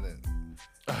saying? They didn't.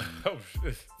 Oh, shit. You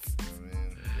know what I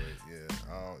mean?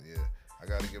 But, I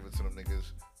got to give it to them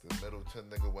niggas. The Middleton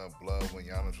nigga went blood when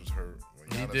Giannis was hurt.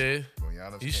 He did.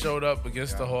 He showed up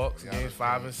against the Hawks, games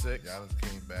 5 and 6. Giannis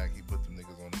came back. He put them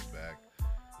niggas on his back.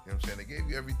 You know what I'm saying? They gave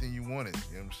you everything you wanted.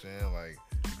 You know what I'm saying? Like,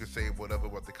 you could say whatever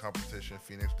about the competition.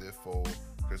 Phoenix did fold.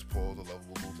 Chris Paul's a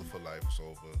lovable loser for life. It's over.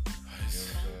 You know what I'm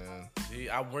saying? See,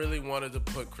 I really wanted to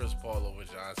put Chris Paul over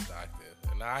John Stockton,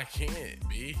 and I can't,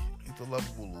 B. He's a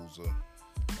lovable loser.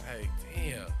 Like,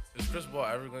 damn. Is Chris Paul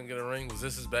ever going to get a ring? Was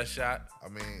this his best shot? I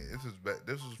mean,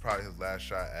 this was probably his last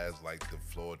shot as, like, the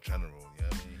floor general. You know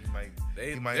what I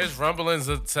mean? He might. There's rumblings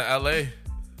to L.A.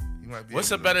 He might be. What's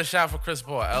a better shot for Chris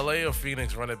Paul, L.A. or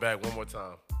Phoenix? Run it back one more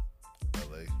time.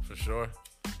 L.A. For sure.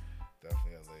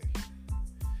 Definitely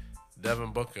L.A.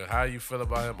 Devin Booker, how do you feel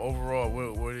about him overall?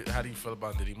 How do you feel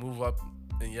about him? Did he move up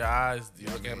in your eyes? Do you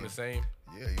look at him the same?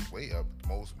 Yeah, he's way up.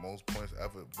 Most points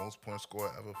ever, most points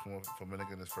scored ever from a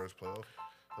nigga in his first playoff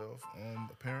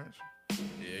appearance.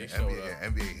 Yeah, he showed up.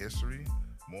 NBA history,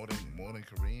 more than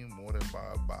Kareem, more than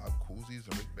Bob Cousy's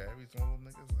and Rick Barry's and all them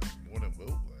niggas, like more than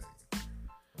Wilt. Like,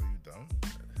 are you dumb?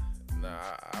 Nah,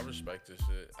 I respect this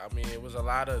shit. I mean, it was a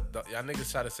lot of y'all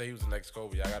niggas try to say he was the next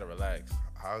Kobe. Y'all gotta relax.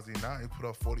 How is he not? He put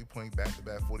up 40-point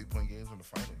back-to-back 40-point games in the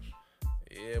finals.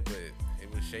 Yeah, but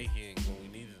it was shaky when we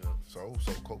needed him. So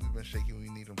Kobe been shaky when we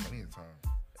need him plenty of time.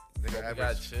 Nigga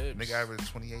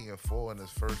averaged 28-4 in his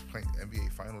first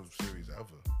NBA Finals series ever.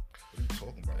 What are you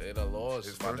talking about? It a loss.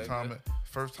 His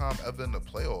first time ever in the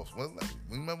playoffs.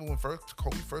 Remember when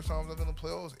Kobe first time ever in the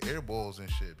playoffs? Air balls and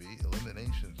shit, B.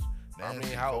 Eliminations. I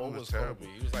mean, how old was Kobe?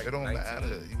 He was like it don't 19.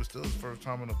 matter. He was still his first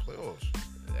time in the playoffs.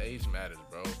 The age matters,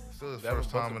 bro. Still his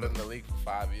first time in the league for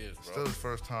 5 years, bro. Still his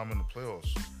first time in the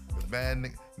playoffs.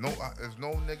 There's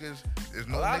no niggas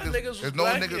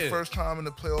first time in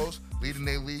the playoffs leading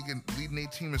their league and leading their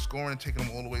team in scoring and taking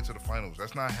them all the way to the finals.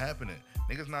 That's not happening.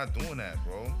 Niggas not doing that,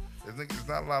 bro. There's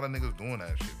not a lot of niggas doing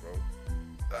that shit, bro.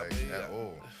 At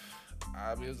all.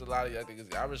 I mean, there's a lot of young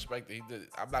niggas. I respect that he did.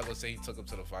 I'm not gonna say he took him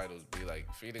to the finals. Be like,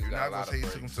 Phoenix You're got not a lot gonna say of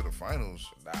he took him to the finals.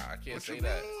 Nah, I can't what say you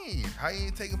that. Mean? How you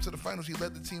ain't take him to the finals? He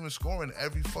led the team in scoring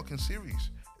every fucking series.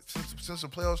 Since the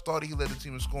playoffs started, he led the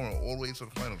team in scoring all the way to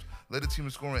the finals. Led the team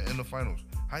in scoring in the finals.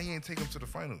 How you ain't take him to the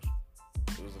finals?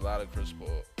 It was a lot of Chris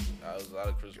Paul. Get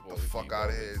the fuck out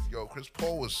of here. Yo, Chris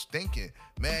Paul was stinking.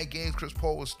 Mad games, Chris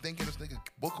Paul was stinking. This nigga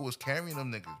Booker was carrying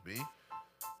them niggas, B.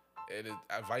 And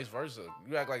vice versa.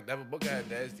 You act like Devin Booker had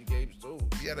nasty games too.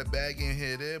 He had a bad game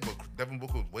here and there, but Devin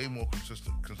Booker was way more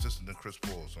consistent than Chris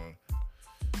Paul, son.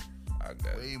 I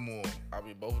guess. Way more. I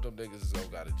mean, both of them niggas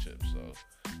don't got a chip, so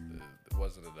it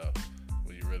wasn't enough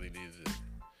when you really needed it.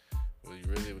 When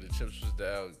the chips was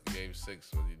down, game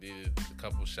 6, when you needed a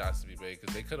couple shots to be made,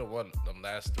 because they could have won them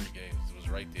last 3 games. It was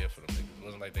right there for them niggas. It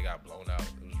wasn't like they got blown out.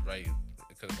 It was right.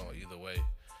 It could have gone either way.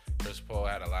 Chris Paul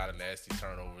had a lot of nasty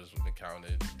turnovers when they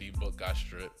counted. D-Book got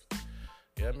stripped.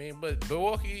 You know what I mean? But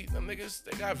Milwaukee, them niggas,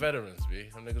 they got veterans, B.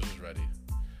 Them niggas was ready.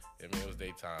 I mean, it was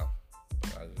their time.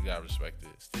 You gotta respect it.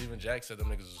 Steven Jack said them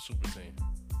niggas was a super team.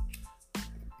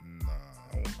 Nah,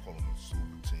 I won't call them a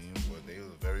super team, but they was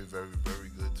a very, very, very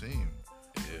good team.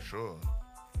 Yeah.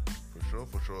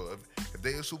 For sure. If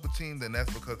they a super team, then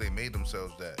that's because they made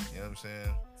themselves that. You know what I'm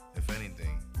saying? If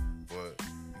anything. But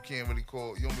you don't really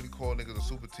call niggas a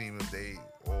super team if they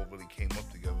all really came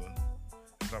up together.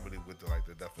 It's not really what the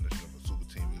definition of a super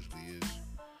team usually is.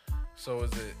 So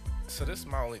this is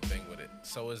my only thing with it.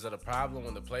 So is it a problem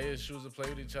when the players choose to play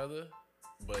with each other,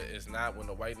 but it's not when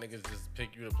the white niggas just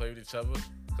pick you to play with each other?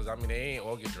 Because, I mean, they ain't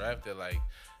all get drafted. Like,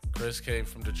 Chris came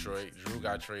from Detroit. Drew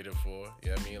got traded for. You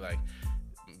know what I mean? Like,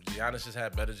 Giannis just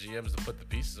had better GMs to put the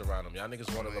pieces around him. Y'all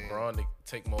niggas wanted LeBron to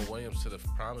take Mo Williams to the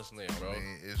promised land, bro. I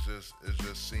mean, it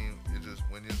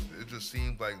just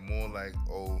seems like more like,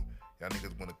 oh, y'all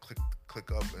niggas want to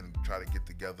click up and try to get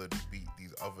together to beat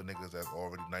these other niggas that's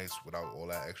already nice without all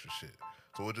that extra shit.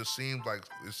 So it just seems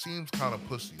kind of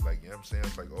pussy. Like, you know what I'm saying?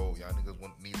 It's like, oh, y'all niggas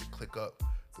need to click up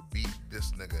to beat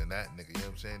this nigga and that nigga. You know what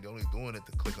I'm saying? They're only doing it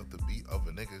to click up to beat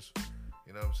other niggas.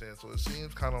 You know what I'm saying? So it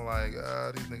seems kind of like,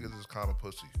 these niggas is kind of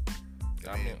pussy.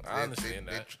 I understand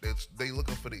that. They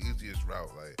looking for the easiest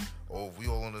route. Like, oh, if we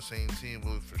all on the same team,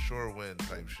 we'll for sure win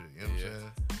type shit. You know what I'm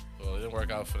saying? Well, it didn't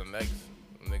work out for the next.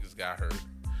 Niggas got hurt.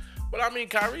 But, I mean,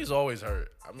 Kyrie's always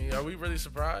hurt. I mean, are we really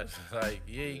surprised? Like,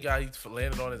 yeah, he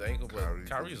landed on his ankle, but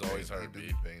Kyrie's always hurt, He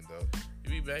be banged up. He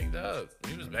be banged up.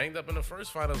 He was banged up in the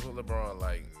first finals with LeBron,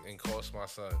 like, and cost my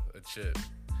son a chip.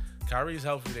 Kyrie's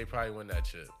healthy, they probably win that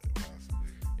chip.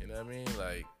 You know what I mean?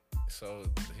 Like, so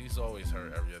he's always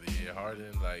hurt every other year.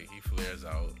 Harden, like, he flares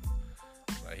out.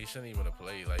 Like, he shouldn't even have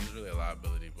played. Like, he's really a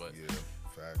liability, but... Yeah,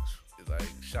 facts. Like,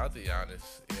 shout to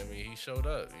Giannis. You know what I mean? He showed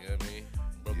up. You know what I mean?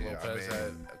 Brook Lopez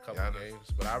had a couple games.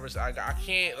 But I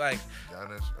can't, like...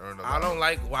 Giannis earned a lot. I don't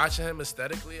like watching him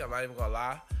aesthetically. I'm not even going to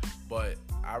lie. But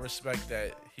I respect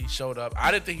that he showed up.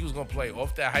 I didn't think he was going to play.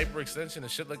 Off that hyperextension, the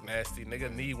shit looked nasty.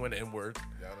 Nigga knee went inward.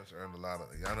 Giannis earned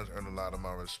a lot of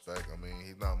my respect. I mean,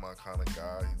 he's not my kind of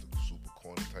guy. He's a super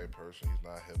corny type person. He's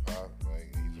not hip-hop.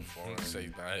 Like, he's a foreign... You say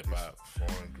he's not hip-hop.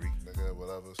 Foreign Greek nigga,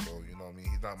 whatever. So, you know what I mean?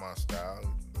 He's not my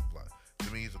style.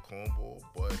 To me, he's a cornball,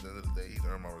 but at the end of the day, he's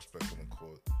earned my respect on the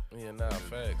court. Yeah,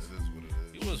 facts. It is what it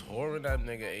is. He was whoring that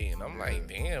nigga A, and I'm like,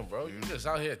 damn, bro, you just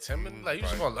out here timid. Like, you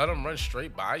just gonna let him run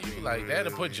straight by you? Like, they had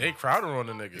to put Jay Crowder on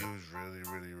the nigga. He was really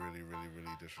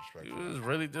disrespectful. He was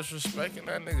really disrespecting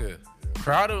that nigga. Yeah.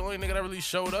 Crowder, the only nigga that really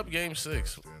showed up game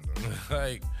 6.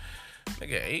 Like,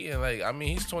 nigga 8, and like, I mean,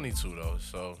 he's 22 though,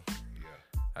 so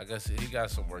I guess he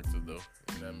got some work to do. You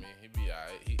know what I mean? He'd be all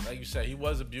right. Like you said, he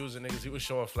was abusing niggas. He was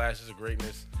showing flashes of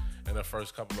greatness in the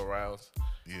first couple of rounds.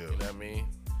 Yeah. You know what I mean?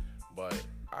 But,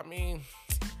 I mean,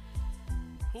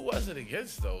 who was it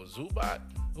against, though? Zubac?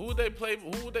 Who would they play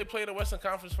in the Western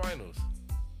Conference Finals?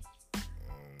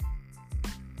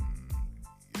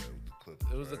 Yeah,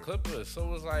 It was the Clippers. So it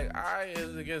was like, all right,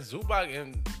 it's against Zubac.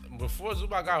 And before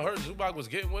Zubac got hurt, Zubac was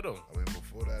getting with him. I mean,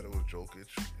 before that, it was Jokic.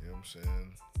 You know what I'm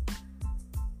saying?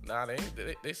 Nah,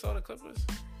 they saw the Clippers?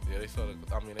 Yeah, they saw the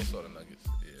Nuggets.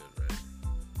 Yeah, right.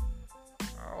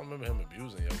 I don't remember him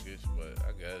abusing Jokic, but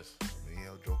I guess. I mean, he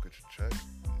held Jokic in check.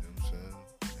 You know what I'm saying?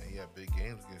 And he had big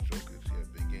games against Jokic. He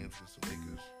had big games against the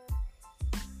Lakers.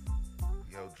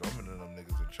 He held Drummond and them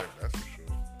niggas in check, that's for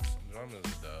sure. Drummond's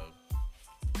a dub.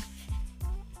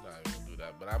 Not even gonna do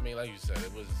that. But I mean, like you said,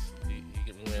 it was he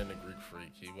ran the Greek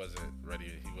freak. He wasn't ready.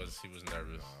 He was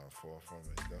nervous. Far from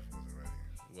it. He definitely wasn't ready.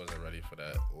 He wasn't ready for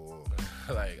that. Oh.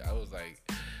 Like I was like,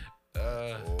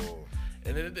 Oh.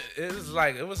 And it was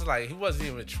like he wasn't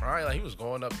even trying. Like he was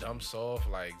going up dumb soft,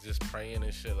 like just praying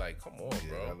and shit. Like, come on,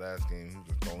 bro. That last game, he was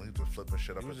just flipping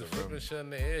shit up. He was at just the rim. flipping shit in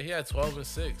the air. He had 12 and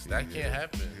 6. That can't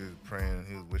happen. He was praying.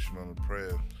 He was wishing on a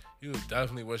prayer. He was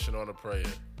definitely wishing on a prayer.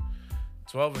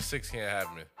 12 and 6 can't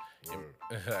happen.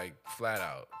 Like flat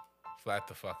out, flat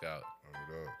the fuck out.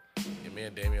 Word up. Your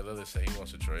man Damian Lillard said he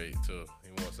wants to trade too. He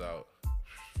wants out.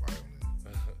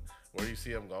 Finally. Where do you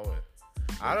see him going?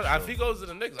 If he goes to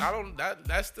the Knicks,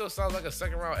 that still sounds like a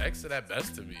second round exit at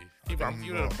best to me. I'm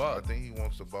keeping it a buck. I think he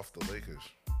wants to buff the Lakers.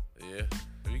 Yeah.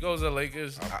 If he goes to the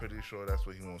Lakers, I'm pretty sure that's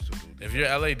what he wants to do. If you're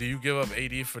LA, do you give up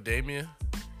AD for Damian?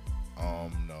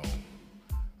 No.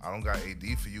 I don't got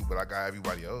AD for you, but I got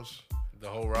everybody else. The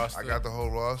whole roster? I got the whole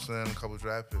roster and a couple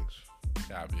draft picks.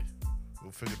 Copy.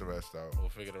 We'll figure the rest out.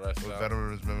 With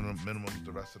veterans minimum,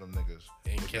 the rest of them niggas.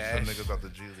 In we'll cash. Get some niggas out the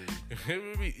G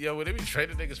League. When they be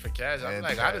trading niggas for cash, I'm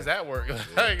like, cash. how does that work? Yeah.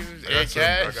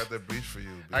 Cash? I got that breach for you.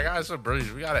 Dude. I got some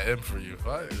breach. We got an M for you.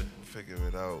 We'll figure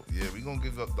it out. Yeah, we gonna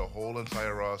give up the whole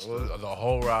entire roster. The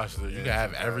whole roster. You can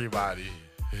have everybody.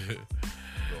 The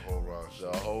whole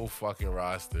roster. The whole fucking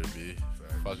roster, B.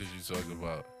 Fuck is you talking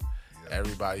about? Yeah.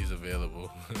 Everybody's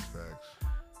available. Facts.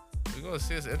 We're gonna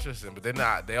see. It's interesting, but they're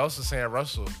not. They also saying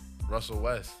Russell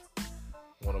West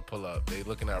want to pull up. They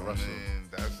looking at Russell. Man,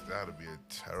 that'd be a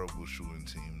terrible shooting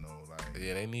team though. Like,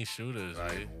 yeah, they need shooters.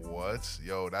 Like right? What?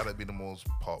 Yo, that'd be the most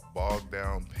bogged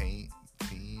down paint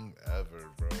team ever,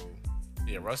 bro.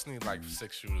 Yeah, Russ needs like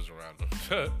 6 shooters around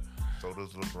him. So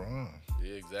does LeBron.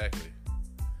 Yeah, exactly.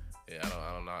 Yeah,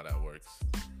 I don't know how that works.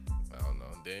 I don't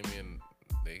know. Damian,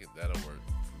 that'll work.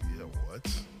 Yeah, what?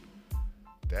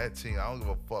 That team, I don't give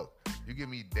a fuck. You give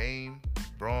me Dame,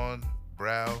 Braun,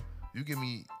 Brown. You give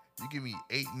me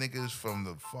 8 niggas from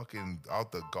the fucking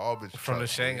out the garbage from truck, the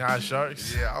Shanghai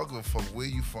Sharks. Yeah, I don't give a fuck where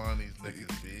you find these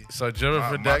niggas, B. So Jimmy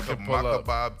Fredette can pull up.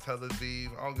 Bob Tel Aviv.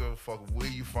 I don't give a fuck where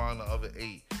you find the other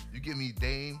 8. You give me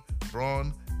Dame,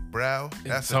 Braun, Brown.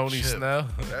 That's Tony a chip. Snell.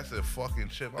 That's a fucking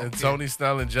chip. And Tony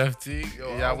Snell and Jeff Teague.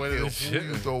 Yo, yeah, I don't care shit. who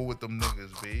you throw with them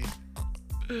niggas, B.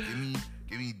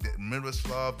 Give me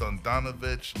Miroslav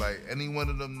Dondanovich, like any one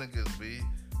of them niggas, B.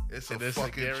 It's a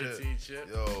fucking chip.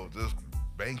 Yo, just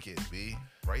bank it, B.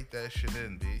 Write that shit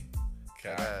in, B.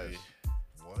 Copy.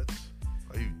 What?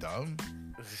 Are you dumb?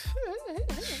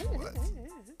 What?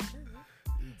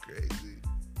 You crazy.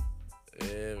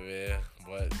 Yeah, man.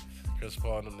 But Chris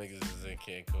Paul and them niggas is in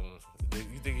Cancun.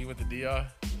 You think he went to DR?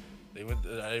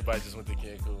 Everybody just went to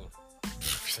Cancun.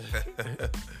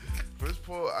 Chris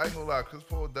Paul, I ain't gonna lie, Chris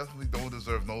Paul definitely don't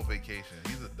deserve no vacation.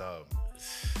 He's a dub.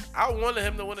 I wanted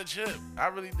him to win a chip. I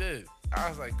really did. I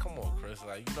was like, come on, Chris.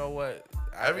 Like, you know what?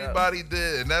 Everybody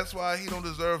did, and that's why he don't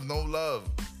deserve no love.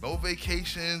 No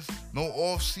vacations, no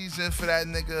off season for that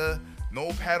nigga,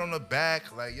 no pat on the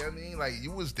back. Like, you know what I mean? Like,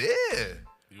 you was there.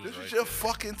 This is your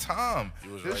fucking time.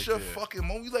 This is your fucking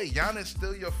moment. You let Giannis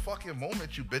steal your fucking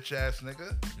moment, you bitch ass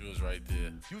nigga. You was right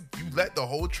there. You let the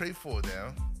whole trade fall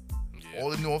down. Yeah. All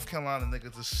the North Carolina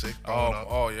niggas are sick.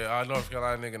 Oh yeah, our North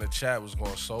Carolina nigga in the chat was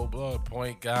going so blood.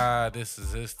 Point guard, this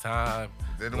is his time.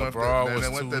 Then LeBron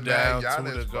was 2 down,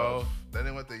 2 to go. Then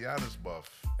they went to Giannis buff.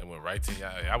 And went right to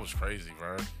Giannis. That was crazy,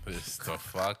 bro. This the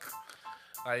fuck.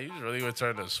 Like, you really would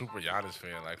turn to a super Giannis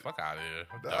fan. Like, fuck out of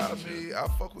here. I mean, I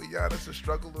fuck with Giannis and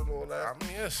struggle and all that. I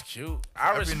mean, it's cute.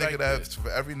 Every nigga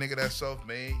that's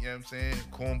self-made, you know what I'm saying?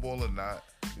 Cornball or not,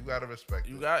 you gotta respect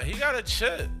it. He got a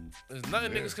chip. There's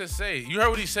nothing niggas can say. You heard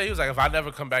what he said? He was like, if I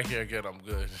never come back here again, I'm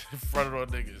good. In front of all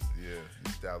niggas. Yeah,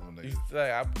 he's dabbling niggas. He's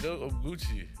like, I'm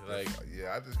Gucci. Like,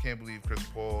 yeah, I just can't believe Chris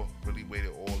Paul really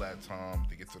waited all that time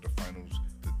to get to the finals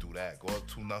to do that. Go up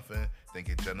 2-0, then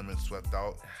get gentlemen swept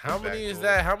out. How many is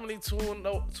that? How many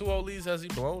 2-0 leads has he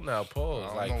blown now, Paul?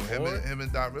 I don't know. Him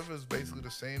and Doc Rivers basically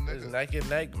the same nigga. It's neck and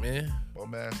neck, man.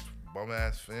 Bum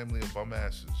ass family of bum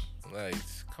asses. Like,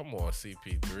 come on,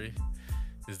 CP3.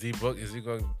 Is D-Book, is he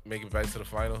going to make it back to the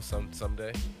finals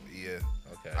someday? Yeah.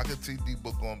 Okay. I could see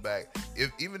D-Book going back.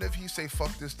 Even if he say,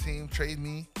 fuck this team, trade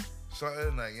me,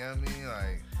 something like, you know what I mean?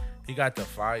 Like, he got the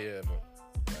fire in him.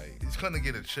 Like, he's gonna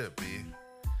get a chip, B.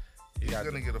 He's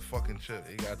gonna get a fucking chip.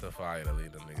 He got the fire to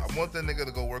lead them niggas. I want that nigga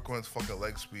to go work on his fucking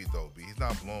leg speed though, B. He's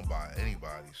not blown by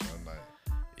anybody, son. Like,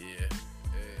 yeah.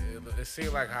 It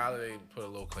seemed like Holiday put a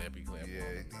little clampy on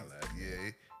him.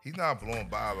 Yeah. He's not blown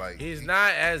by like. He's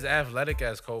not as athletic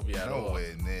as Kobe at all.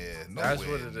 Nowhere near. That's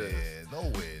what it is.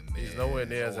 Nowhere near. He's nowhere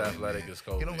near as athletic as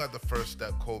Kobe. He don't got the first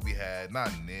step Kobe had.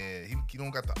 Not near. He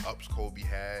don't got the ups Kobe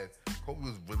had. Kobe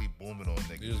was really booming on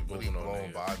niggas. He was really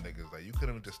blown by niggas. Like, you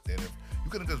couldn't just stand him.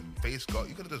 You couldn't just face guard.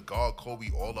 You couldn't just guard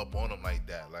Kobe all up on him like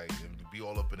that. Like, and be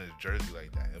all up in his jersey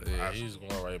like that. Yeah, he's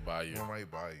going right by you. Going right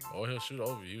by you. Or he'll shoot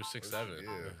over you. 6'7". Yeah.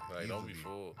 Like, don't be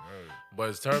fooled. Right. But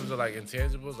in terms of like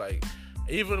intangibles, like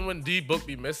even when D Book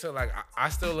be missing, like I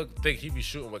still think he be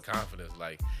shooting with confidence.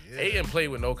 Like Ayton played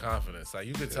with no confidence. Like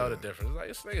you could tell the difference. Like,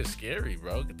 this nigga's scary,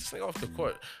 bro. Get this nigga off the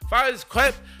court. Fire his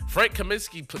clip. Frank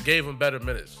Kaminsky gave him better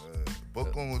minutes.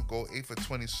 Book would go 8 for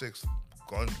 26.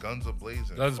 Guns are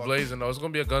blazing. Guns blazing. No, it's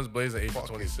gonna be a guns blazing 8 for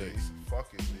 26.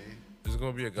 Fuck it, B. It's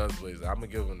gonna be a guns blazing. I'm gonna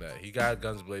give him that. He got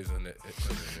guns blazing.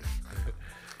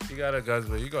 He got a guns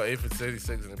blazing. He go 8 for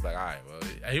 36 and he's like, all right,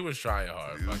 well, he was trying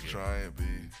hard. He was trying, B.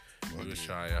 He was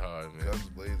trying hard, man. Guns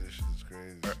blazing shit is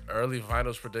crazy. Early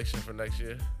finals prediction for next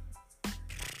year?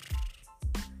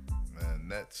 Man,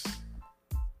 Nets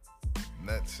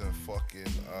and fucking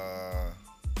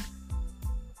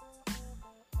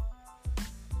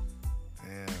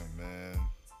damn, man.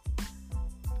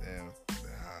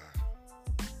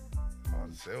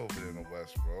 Hard to say over there in the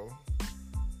West, bro.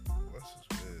 West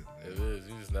is weird, man. It is.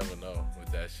 You just never know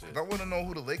with that shit. I want to know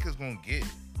who the Lakers gonna get.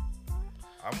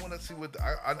 I want to see what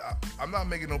I'm not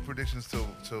making no predictions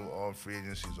till free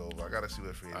agency's over. I gotta see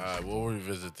what free agency. All right, we'll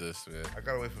revisit this, man. I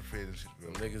gotta wait for free agency.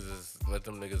 Let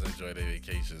them niggas enjoy their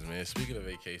vacations, man. Speaking of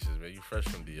vacations, man, you fresh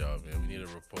from DR, man. We need a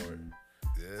report.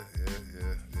 Yeah.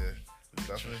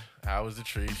 Definitely. How was the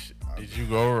trees? Did you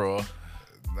go raw?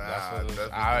 Nah,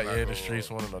 the streets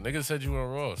want to know. Niggas said you went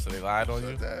raw, so they lied on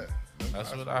you.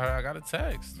 That's what I heard. I got a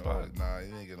text. No, nah,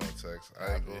 you didn't get no text.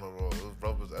 I didn't go no raw. It was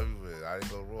brothers everywhere. I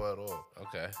didn't go raw at all.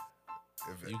 Okay.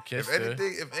 You kissed her.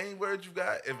 If any words you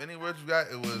got,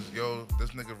 it was, yo, this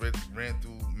nigga ran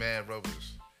through mad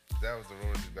rubbers. That was the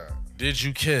words you got. Did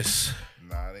you kiss?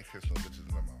 Nah, I didn't kiss no bitches in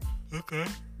the mouth. Okay.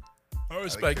 I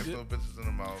respect it. I didn't kiss no bitches in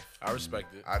the mouth. I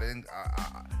respect it. I didn't.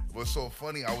 It was so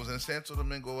funny. I was in Santo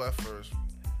Domingo at first.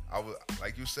 I was,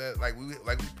 like you said, like we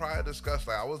prior discussed,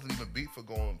 like I wasn't even beat for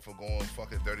going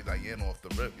fucking Dirty Diana off the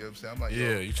rip. You know what I'm saying? I'm like,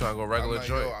 yeah, you trying to go regular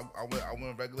joint? I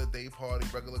went regular day party,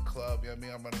 regular club. You know what I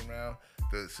mean? I'm running around.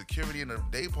 The security in the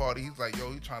day party, he's like,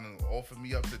 yo, he trying to offer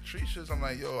me up to Trishas. I'm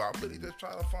like, yo, I'm really just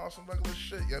trying to find some regular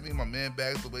shit. You know what I mean? My man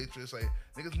bags the waitress, like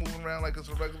niggas moving around like it's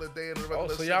a regular day in a regular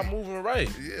so city. Y'all moving right?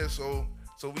 Yeah. So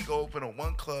we go open a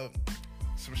one club,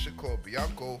 some shit called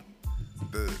Bianco.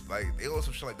 They own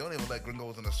some shit like they don't even let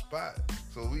gringos in the spot.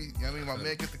 So we, you know what I mean, my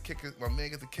man get the kick.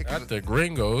 Not the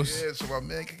gringos. Yeah, so my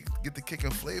man get the kicking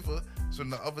flavor. So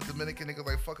the other Dominican niggas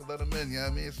like fuck it, let him in. You know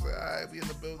what I mean? It's like, all right, we in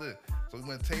the building. So we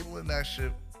went tabling that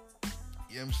shit.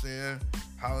 You know what I'm saying?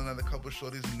 Hollering at a couple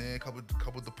shorties in there,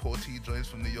 couple deportee joints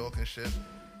from New York and shit.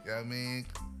 You know what I mean?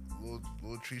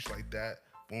 Little treats like that.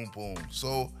 Boom, boom.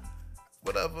 So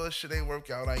whatever, shit ain't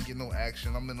work out. I ain't getting no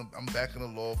action. I'm back in the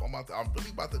loft. I'm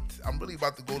really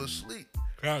about to go to sleep.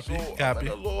 Copy. I'm in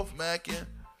the loft macking.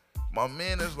 My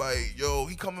man is like, yo,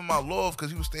 he come in my loft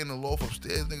because he was staying in the loft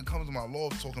upstairs. Nigga comes in my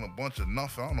loft talking a bunch of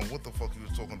nothing. I don't know what the fuck he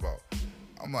was talking about.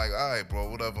 I'm like, all right, bro,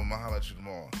 whatever. I'm gonna holler at you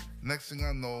tomorrow. Next thing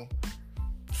I know,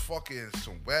 fucking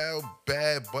some wild,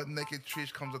 bad, butt naked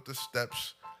Trish comes up the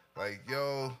steps. Like,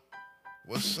 yo,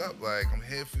 what's up? Like, I'm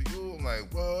here for you. I'm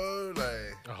like, word?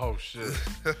 Like, oh shit.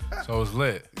 So it's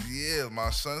lit. Yeah,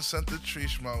 my son sent the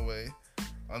Trish my way,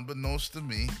 unbeknownst to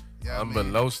me.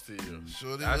 Unbeknownst to you.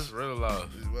 Shorty That's real love.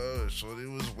 Shorty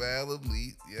was wild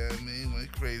elite. You know what I mean?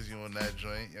 Went crazy on that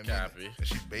joint. You know Copy. And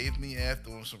she bathed me after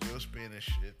on some real Spanish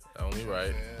shit. Only right.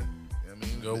 You know what I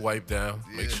mean? Go wipe down.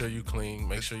 Yeah. Make sure you clean.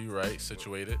 Make sure you right.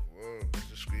 Situated. Whoa,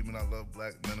 bitches screaming, I love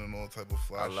black men and all type of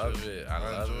fly shit. I love it. I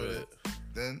love it.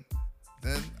 Then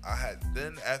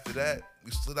after that, we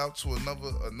slid out to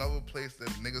another place that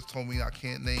niggas told me I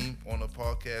can't name on the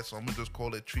podcast, so I'm gonna just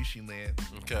call it Treachy Land.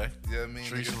 Okay. You know what I mean?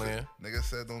 Treachy Land. Niggas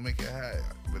said don't make it high,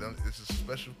 but it's a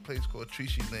special place called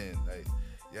Treachy Land. Like,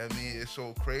 you know what I mean? It's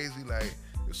so crazy. Like,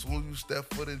 as soon as you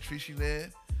step foot in Treachy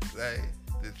Land, like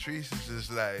the trees is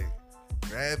just like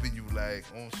grabbing you like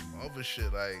on some other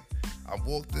shit. Like,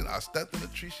 I stepped in the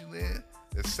Treachy Land.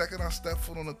 The second I stepped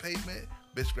foot on the pavement,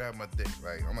 bitch grabbed my dick.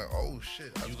 Like, I'm like, oh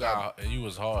shit. You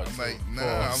was hard. I'm too. like,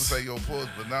 nah. I'm like, yo, pause.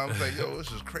 But now I'm like, yo,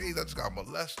 this is crazy. I just got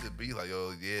molested. Be like,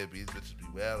 yo, yeah, these bitches be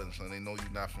wildin', son. They know you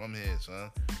not from here,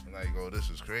 son. I'm like, yo, this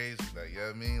is crazy. Like, you know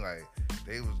what I mean? Like,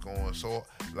 they was going so,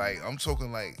 like, I'm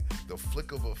talking like the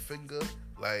flick of a finger,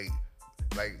 like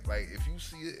if you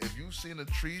see it, if you seen a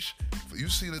Trish, you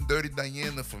seen a Dirty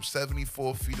Diana from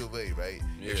 74 feet away, right?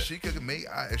 Yeah. If she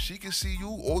could see you,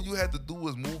 all you had to do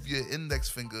was move your index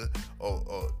finger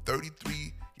or 33,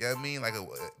 you know what I mean? Like a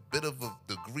bit of a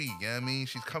degree, you know what I mean?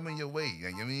 She's coming your way, you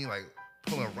know what I mean? Like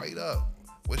pulling right up.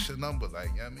 What's your number? Like,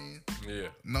 you know what I mean? Yeah.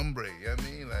 Nombre, you know what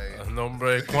I mean? Like,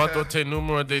 nombre, ¿cuánto te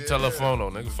número de teléfono?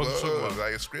 Nigga, fuck you talking about?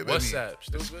 Like, script at me. WhatsApp,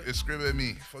 stupid. It's script at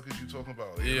me. Fuck is you talking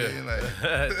about? You Yeah. know what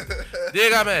I mean? Like,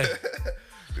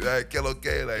 Dígame. like, que lo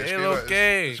que? Like,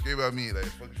 scream at me. Like,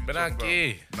 fuck is you Ven talking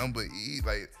aquí. about? Number E.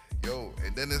 Like, yo,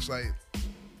 and then it's like,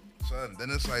 son,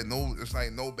 it's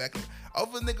like no back and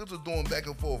other niggas are doing back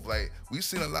and forth. Like, we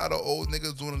seen a lot of old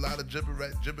niggas doing a lot of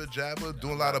jibber jabber,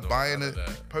 doing a lot of buying it,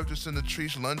 purchasing the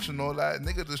trees, lunch and all that.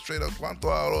 Niggas just straight up cuanto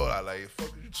out all that. Like,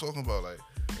 fuck are you talking about? Like,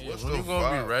 what's when the you gonna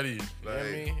vibe? be ready? You know what I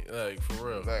Like, mean? Like, for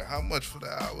real. Like, how much for the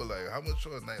hour? Like, how much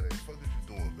for a night? Like, fuck is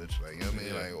you doing, bitch? Like, you know what I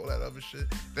mean? Yeah. Like, all that other shit.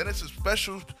 Then it's a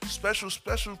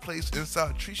special place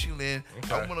inside Trishi Land.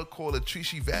 Okay. I'm gonna call it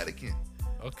Trishi Vatican.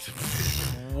 Okay.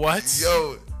 What?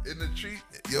 Yo,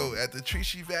 at the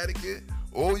Trishi Vatican,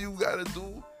 all you gotta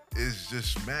do is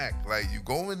just smack. Like, you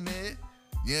go in there,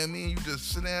 you know what I mean? You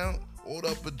just sit down, order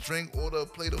up a drink, order a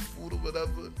plate of food or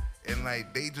whatever, and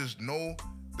like they just know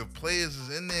the players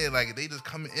is in there. Like, they just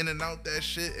coming in and out that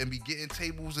shit and be getting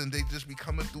tables, and they just be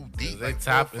coming through deep. Is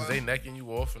they like is they necking you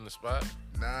off in the spot?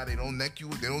 Nah, they don't neck you.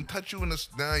 They don't touch you in the.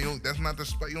 Nah, you don't. That's not the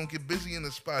spot. You don't get busy in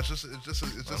the spot. It's just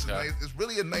Okay. a nice. It's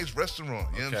really a nice restaurant.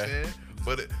 You know what I'm Okay. saying?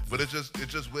 But it's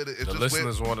just where The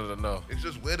listeners wanted to know. it's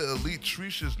just where the elite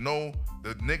Trishas know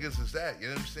the niggas is at. You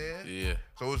know what I'm saying? Yeah.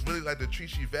 So it's really like the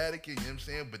Trishi Vatican. You know what I'm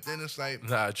saying? But then it's like.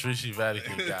 Nah, Trishi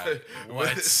Vatican got it. What?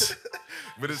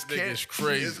 But it's nigga's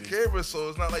crazy. It's camera, so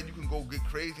it's not like you can go get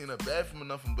crazy in the bathroom or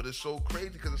nothing. But it's so crazy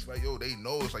because it's like, yo, they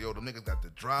know. It's like, yo, the niggas got the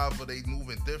driver. They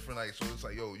moving different. Like, so it's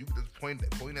like, yo, you can just point at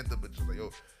the bitches. Like, yo.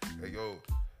 You know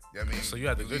what I mean? So you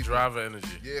had the good Elite- driver energy.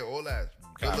 Yeah, all that.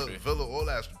 Copy. Villa, all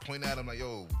that. Point at them like,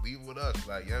 yo, leave with us.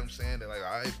 Like, you know what I'm saying? They're like,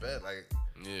 I bet. Like,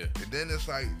 Yeah. and then it's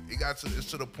like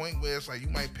it's to the point where it's like you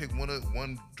might pick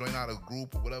one join out a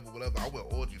group or whatever. I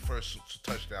went orgy first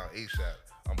touchdown ASAP.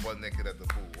 I'm butt naked at the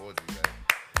pool orgy. Like.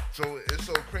 So it's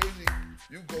so crazy.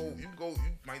 You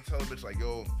might tell a bitch like,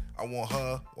 yo, I want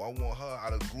her or I want her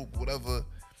out of the group, whatever.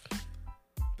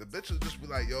 The bitches just be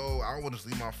like, yo, I don't want to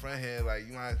leave my friend here. Like,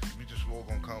 we just all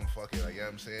gonna come, fuck it. Like, you know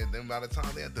what I'm saying? Then by the time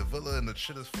they at the villa and the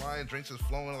shit is flying, drinks is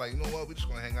flowing, like, you know what? We just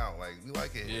gonna hang out. Like, we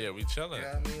like it. Yeah, we chilling. You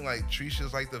know what I mean? Like,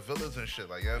 Tricia's like the villas and shit.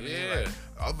 Like, you know what I mean? Yeah. Like,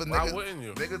 other Why niggas, wouldn't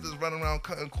you? Niggas just running around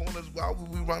cutting corners. Why would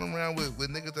we run around with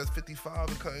niggas that's 55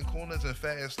 and cutting corners and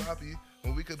fat and sloppy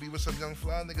when we could be with some young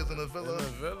fly niggas in the villa? In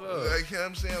the villa. Like, you know what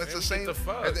I'm saying? It's Man, the same. get the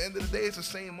fuck. At the end of the day, it's the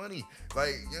same money. Like,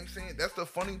 you know what I'm saying? That's the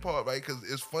funny part, right? Because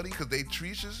it's funny because they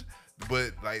Tricias,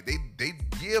 but like they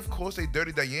yeah, of course they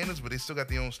dirty Dianas, but they still got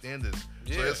their own standards.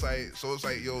 Yeah. So it's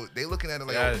like, yo, they looking at it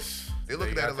like, Yes. they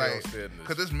looking They at got it their own like, standards.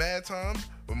 cause it's mad times.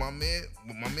 But my man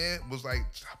was like,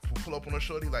 pull up on a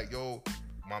shorty like, yo,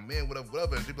 my man,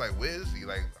 whatever, and they be like, where is he?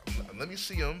 Like, let me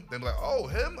see him. They be like, oh,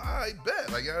 him? I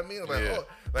bet. Like, you know what I mean? Like,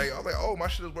 Yeah. I was like, oh, my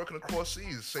shit is working across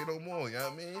seas. Say no more. You know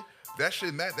what I mean? That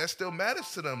shit, that still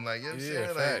matters to them. Like, you know what I'm Yeah, saying?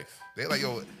 Like, facts. they like,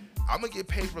 yo, I'm gonna get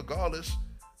paid regardless.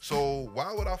 So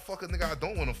why would I fuck a nigga I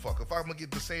don't want to fuck if I'm gonna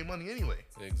get the same money anyway?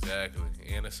 Exactly.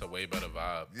 And it's a way better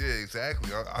vibe. Yeah,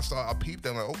 exactly. I peeped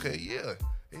them like, okay, yeah,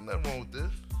 ain't nothing wrong with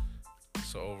this.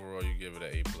 So overall, you give it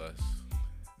an A+.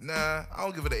 Nah, I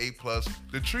don't give it an A+.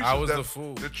 The treats How is was that- the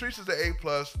food? The treats is an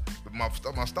A+.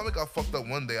 My stomach got fucked up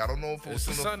one day. I don't know if it was Is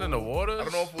it from something in food. the water? I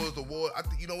don't know if it was the water.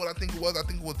 You know what I think it was? I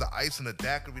think it was the ice and the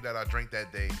daiquiri that I drank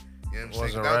that day. You know what I'm saying?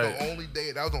 Wasn't That was right. the only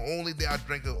day. That was the only day I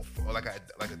drank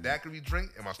like a daiquiri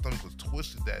drink, and my stomach was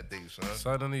twisted that day, son.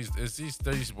 Suddenly, it's these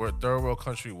third world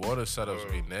country water setups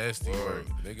be nasty. Word.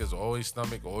 Work. Niggas always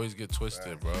stomach always get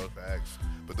twisted, bro. Facts.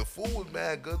 But the food was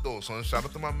mad good though, son. Shout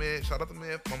out to my man.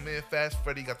 My man Fast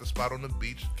Freddy got the spot on the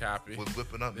beach. Copy. Was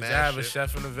whipping up Did mad you have a shit.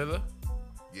 chef in the villa?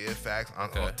 Yeah, facts.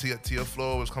 Okay. Tia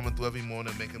Flo was coming through every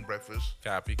morning making breakfast.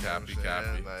 Copy, You know what copy, I'm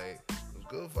saying? copy. Like, it was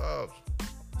good vibes.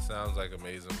 Sounds like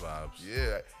amazing vibes.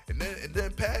 Yeah, and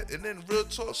then real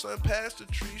talk, son, Pastor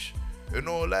Trish and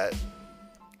all that.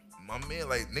 My man,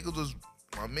 like niggas was,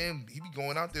 my man, he be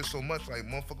going out there so much, like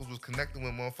motherfuckers was connecting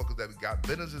with motherfuckers that got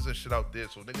businesses and shit out there.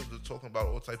 So niggas was talking about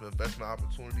all type of investment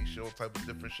opportunities, shit, all type of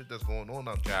different shit that's going on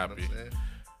out there. You know what I'm Copy. saying?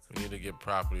 We need to get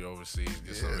property overseas,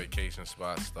 get some vacation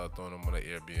spots, start throwing them on an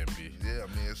Airbnb. Yeah, I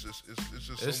mean, it's just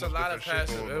so much a lot of different shit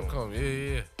passive going on. income.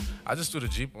 Yeah. I just threw the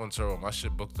Jeep on tour. My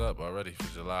shit booked up already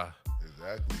for July.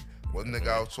 Exactly. One nigga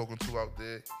I was talking to out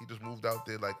there, he just moved out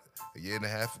there like a year and a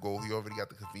half ago. He already got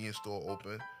the convenience store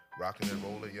open, rocking and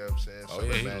rolling, you know what I'm saying? Oh,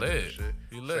 yeah, he lit.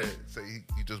 He lit. Say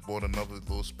he just bought another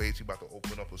little space. He about to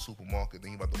open up a supermarket.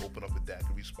 Then he about to open up a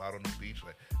daiquiri spot on the beach.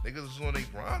 Like, niggas is on their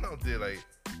grind out there. Like,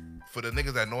 for the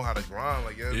niggas that know how to grind,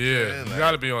 like, you know what I'm saying? You like,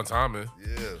 gotta be on time, man.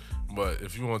 Yeah. But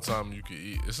if you on time, you can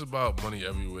eat. It's about money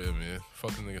everywhere, man.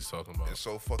 Fucking niggas talking about. It's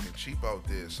so fucking cheap out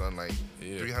there, son. Like,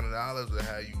 $300 to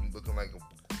have you looking like a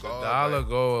god. $1 like,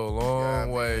 go a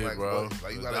long way, like, bro.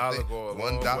 Like, you $1 gotta think, go a $1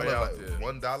 long way out like there.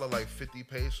 $1 like 50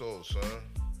 pesos, son.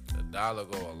 $1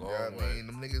 go a long Yeah, way. I mean,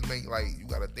 them niggas make like, you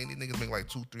gotta think these niggas make like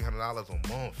 $200-300 a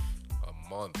month. A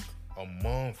month. A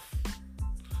month.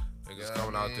 Niggas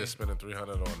coming out there spending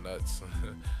 $300 on nuts.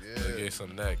 They gave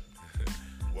some neck.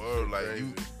 Word, like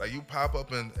you pop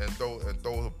up and throw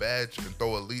a badge and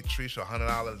throw Elite Treats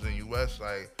 $100 in US,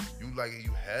 like you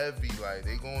heavy, like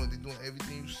they doing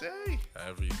everything you say.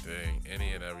 Everything,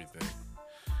 any and everything.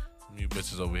 You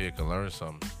bitches over here can learn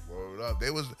something. Word up,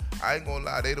 I ain't gonna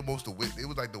lie, they was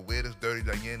like the weirdest dirty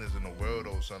Dianas in the world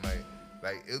though, son.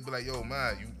 Like it'd be like, yo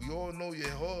man, you all know your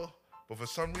whore, but for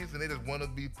some reason they just wanna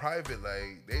be private,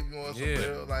 like they be on some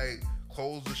real like.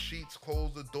 Close the sheets,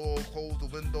 close the door, close the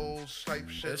windows, type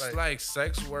shit. It's like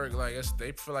sex work. Like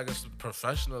they feel like it's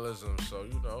professionalism. So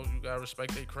you gotta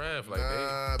respect their craft. Like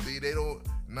it's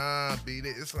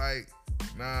like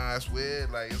it's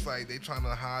weird. Like it's like they trying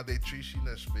to hide their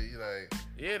treachiness, B. Like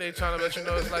they trying to let you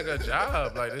know it's like a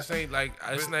job. Like this ain't like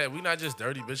we not just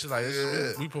dirty bitches. Like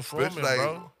we performing, bitch, like,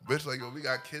 bro. Bitch, like yo, we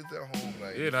got kids at home.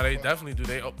 Like no, they definitely do.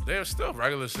 They're still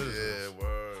regular citizens. Yeah,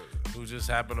 word. Who just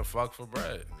happen to fuck for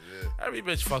bread. Yeah. Every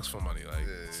bitch fucks for money. Like,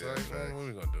 what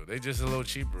we gonna do? They just a little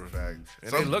cheaper. Fact.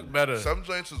 And they look better. Some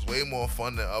joints is way more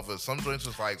fun than others. Some joints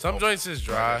is like joints is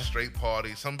dry. Like a straight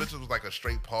party. Some bitches was like a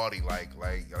straight party. Like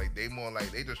they more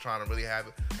like they just trying to really have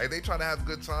it. Like they trying to have a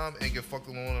good time and get fucked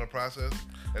along in the process.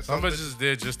 And some bitches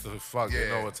there just to fuck. They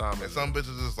know what time it is. And some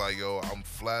bitches is like, yo, I'm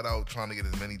flat out trying to get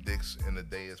as many dicks in a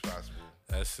day as possible.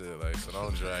 That's it. Like, so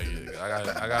don't drag it.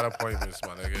 I got appointments,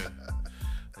 my nigga.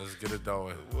 Let's get it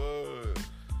going. Word.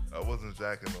 I wasn't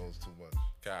jacking those too much.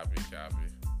 Copy.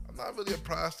 I'm not really a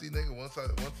prosty nigga. Once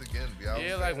again, be out.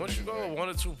 Yeah, like once you go 1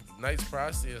 or 2 nights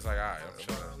prosty, it's like, all right, I'm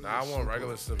chilling. Now I want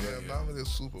regular civilian. Yeah, I'm not really a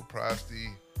super prosty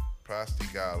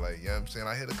guy. Like, you know what I'm saying?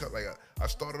 I hit a cut. Like, I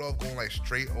started off going like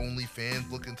straight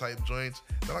OnlyFans looking type joints.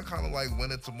 Then I kind of like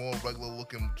went into more regular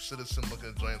looking, citizen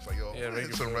looking joints. Like, yo,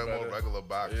 hit some more regular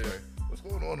box. Yeah. Like, what's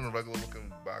going on in the regular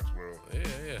looking box world?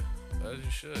 Yeah. As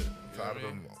you should. Tired of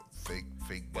them fake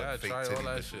butt, fake try titty all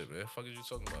that bitches. shit, man. Fuck is you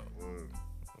talking about? Word.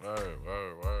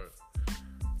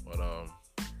 But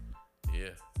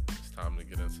it's time to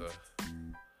get into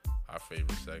our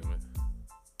favorite segment.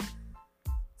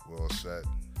 Well set.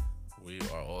 We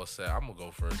are all set. I'm gonna go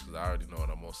first because I already know what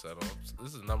I'm all set on.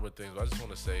 This is a number of things, but I just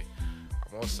want to say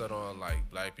I'm all set on like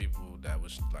black people that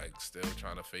was like still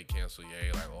trying to fake cancel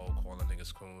Ye, like calling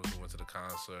niggas coons who went to the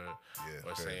concert,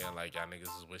 or saying like y'all niggas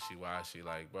is wishy-washy.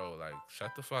 Like, bro, like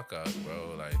shut the fuck up,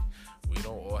 bro. Like we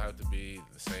don't all have to be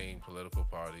the same political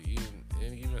party.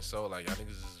 Even so, like y'all niggas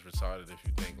is retarded if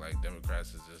you think like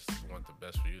Democrats is just want the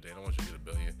best for you. They don't want you to get $1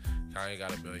 billion. Kanye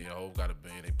got $1 billion. Hov got $1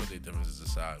 billion. They put their differences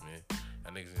aside, man.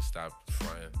 Y'all niggas can stop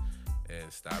fronting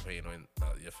and stop hating on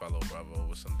your fellow brother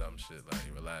over some dumb shit. Like,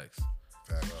 relax.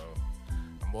 So,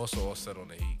 I'm also all set on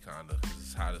the heat, kinda, because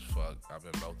it's hot as fuck. I've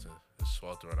been melting. It's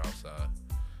sweltering outside.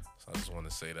 So I just want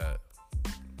to say that.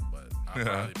 But I'll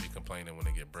probably be complaining when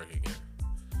they get brick again.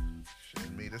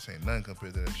 Shit, me, this ain't nothing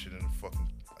compared to that shit in the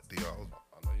fucking deal.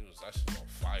 I know that shit's on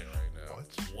fire right now.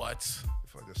 What? It's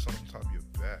like there's something on top of your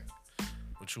back.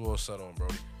 What you all set on,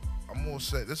 Brody? I'm all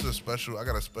set. This is a special. I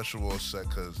got a special all set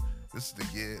because this is the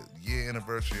year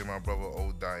anniversary of my brother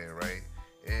old dying, right?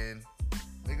 And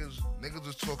niggas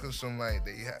was talking some like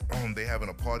they having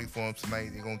a party for him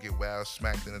tonight. They gonna get wild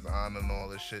smacked in his honor and all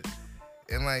this shit.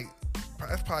 And like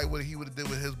that's probably what he would have did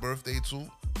with his birthday too.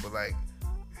 But like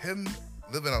him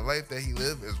living a life that he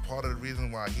lived is part of the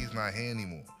reason why he's not here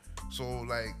anymore. So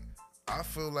like I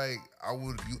feel like I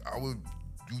would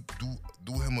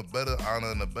do him a better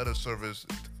honor and a better service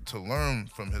to learn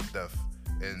from his death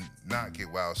and not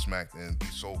get wild smacked and be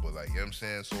sober, like, you know what I'm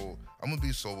saying? So I'm gonna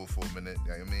be sober for a minute,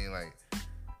 you know what I mean? Like,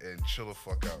 and chill the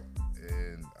fuck out.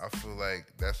 And I feel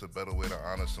like that's a better way to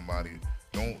honor somebody.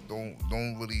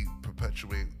 Don't really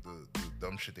perpetuate the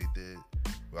dumb shit they did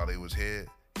while they was here.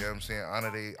 You know what I'm saying?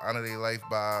 Honor they life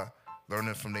by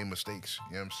learning from their mistakes,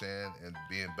 you know what I'm saying? And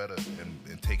being better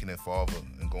and taking it farther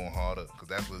and going harder. Because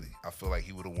that's what I feel like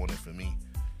he would have wanted for me.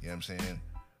 You know what I'm saying?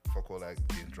 Fuck all that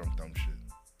getting drunk dumb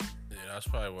shit. Yeah, that's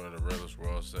probably one of the realest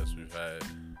world sets we've had.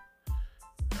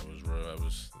 That was real. That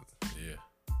was, yeah.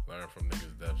 Learn from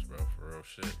niggas' deaths, bro. For real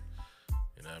shit.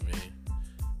 You know what I mean?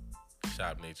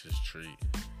 Shop Nature's Treat.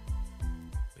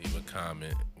 Leave a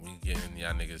comment. We getting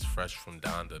y'all niggas fresh from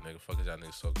Donda. Nigga, fuck is y'all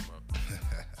niggas talking about?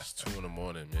 It's 2 in the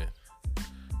morning, man.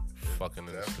 Fucking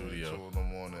in the studio. 2 in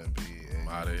the morning, B. And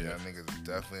I'm outta here. y'all niggas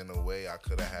definitely in the way. I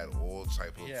could have had all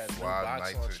type of Yeah, fly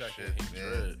nights and shit. He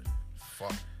dread.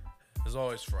 Fuck. It's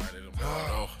always Friday tomorrow,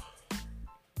 though.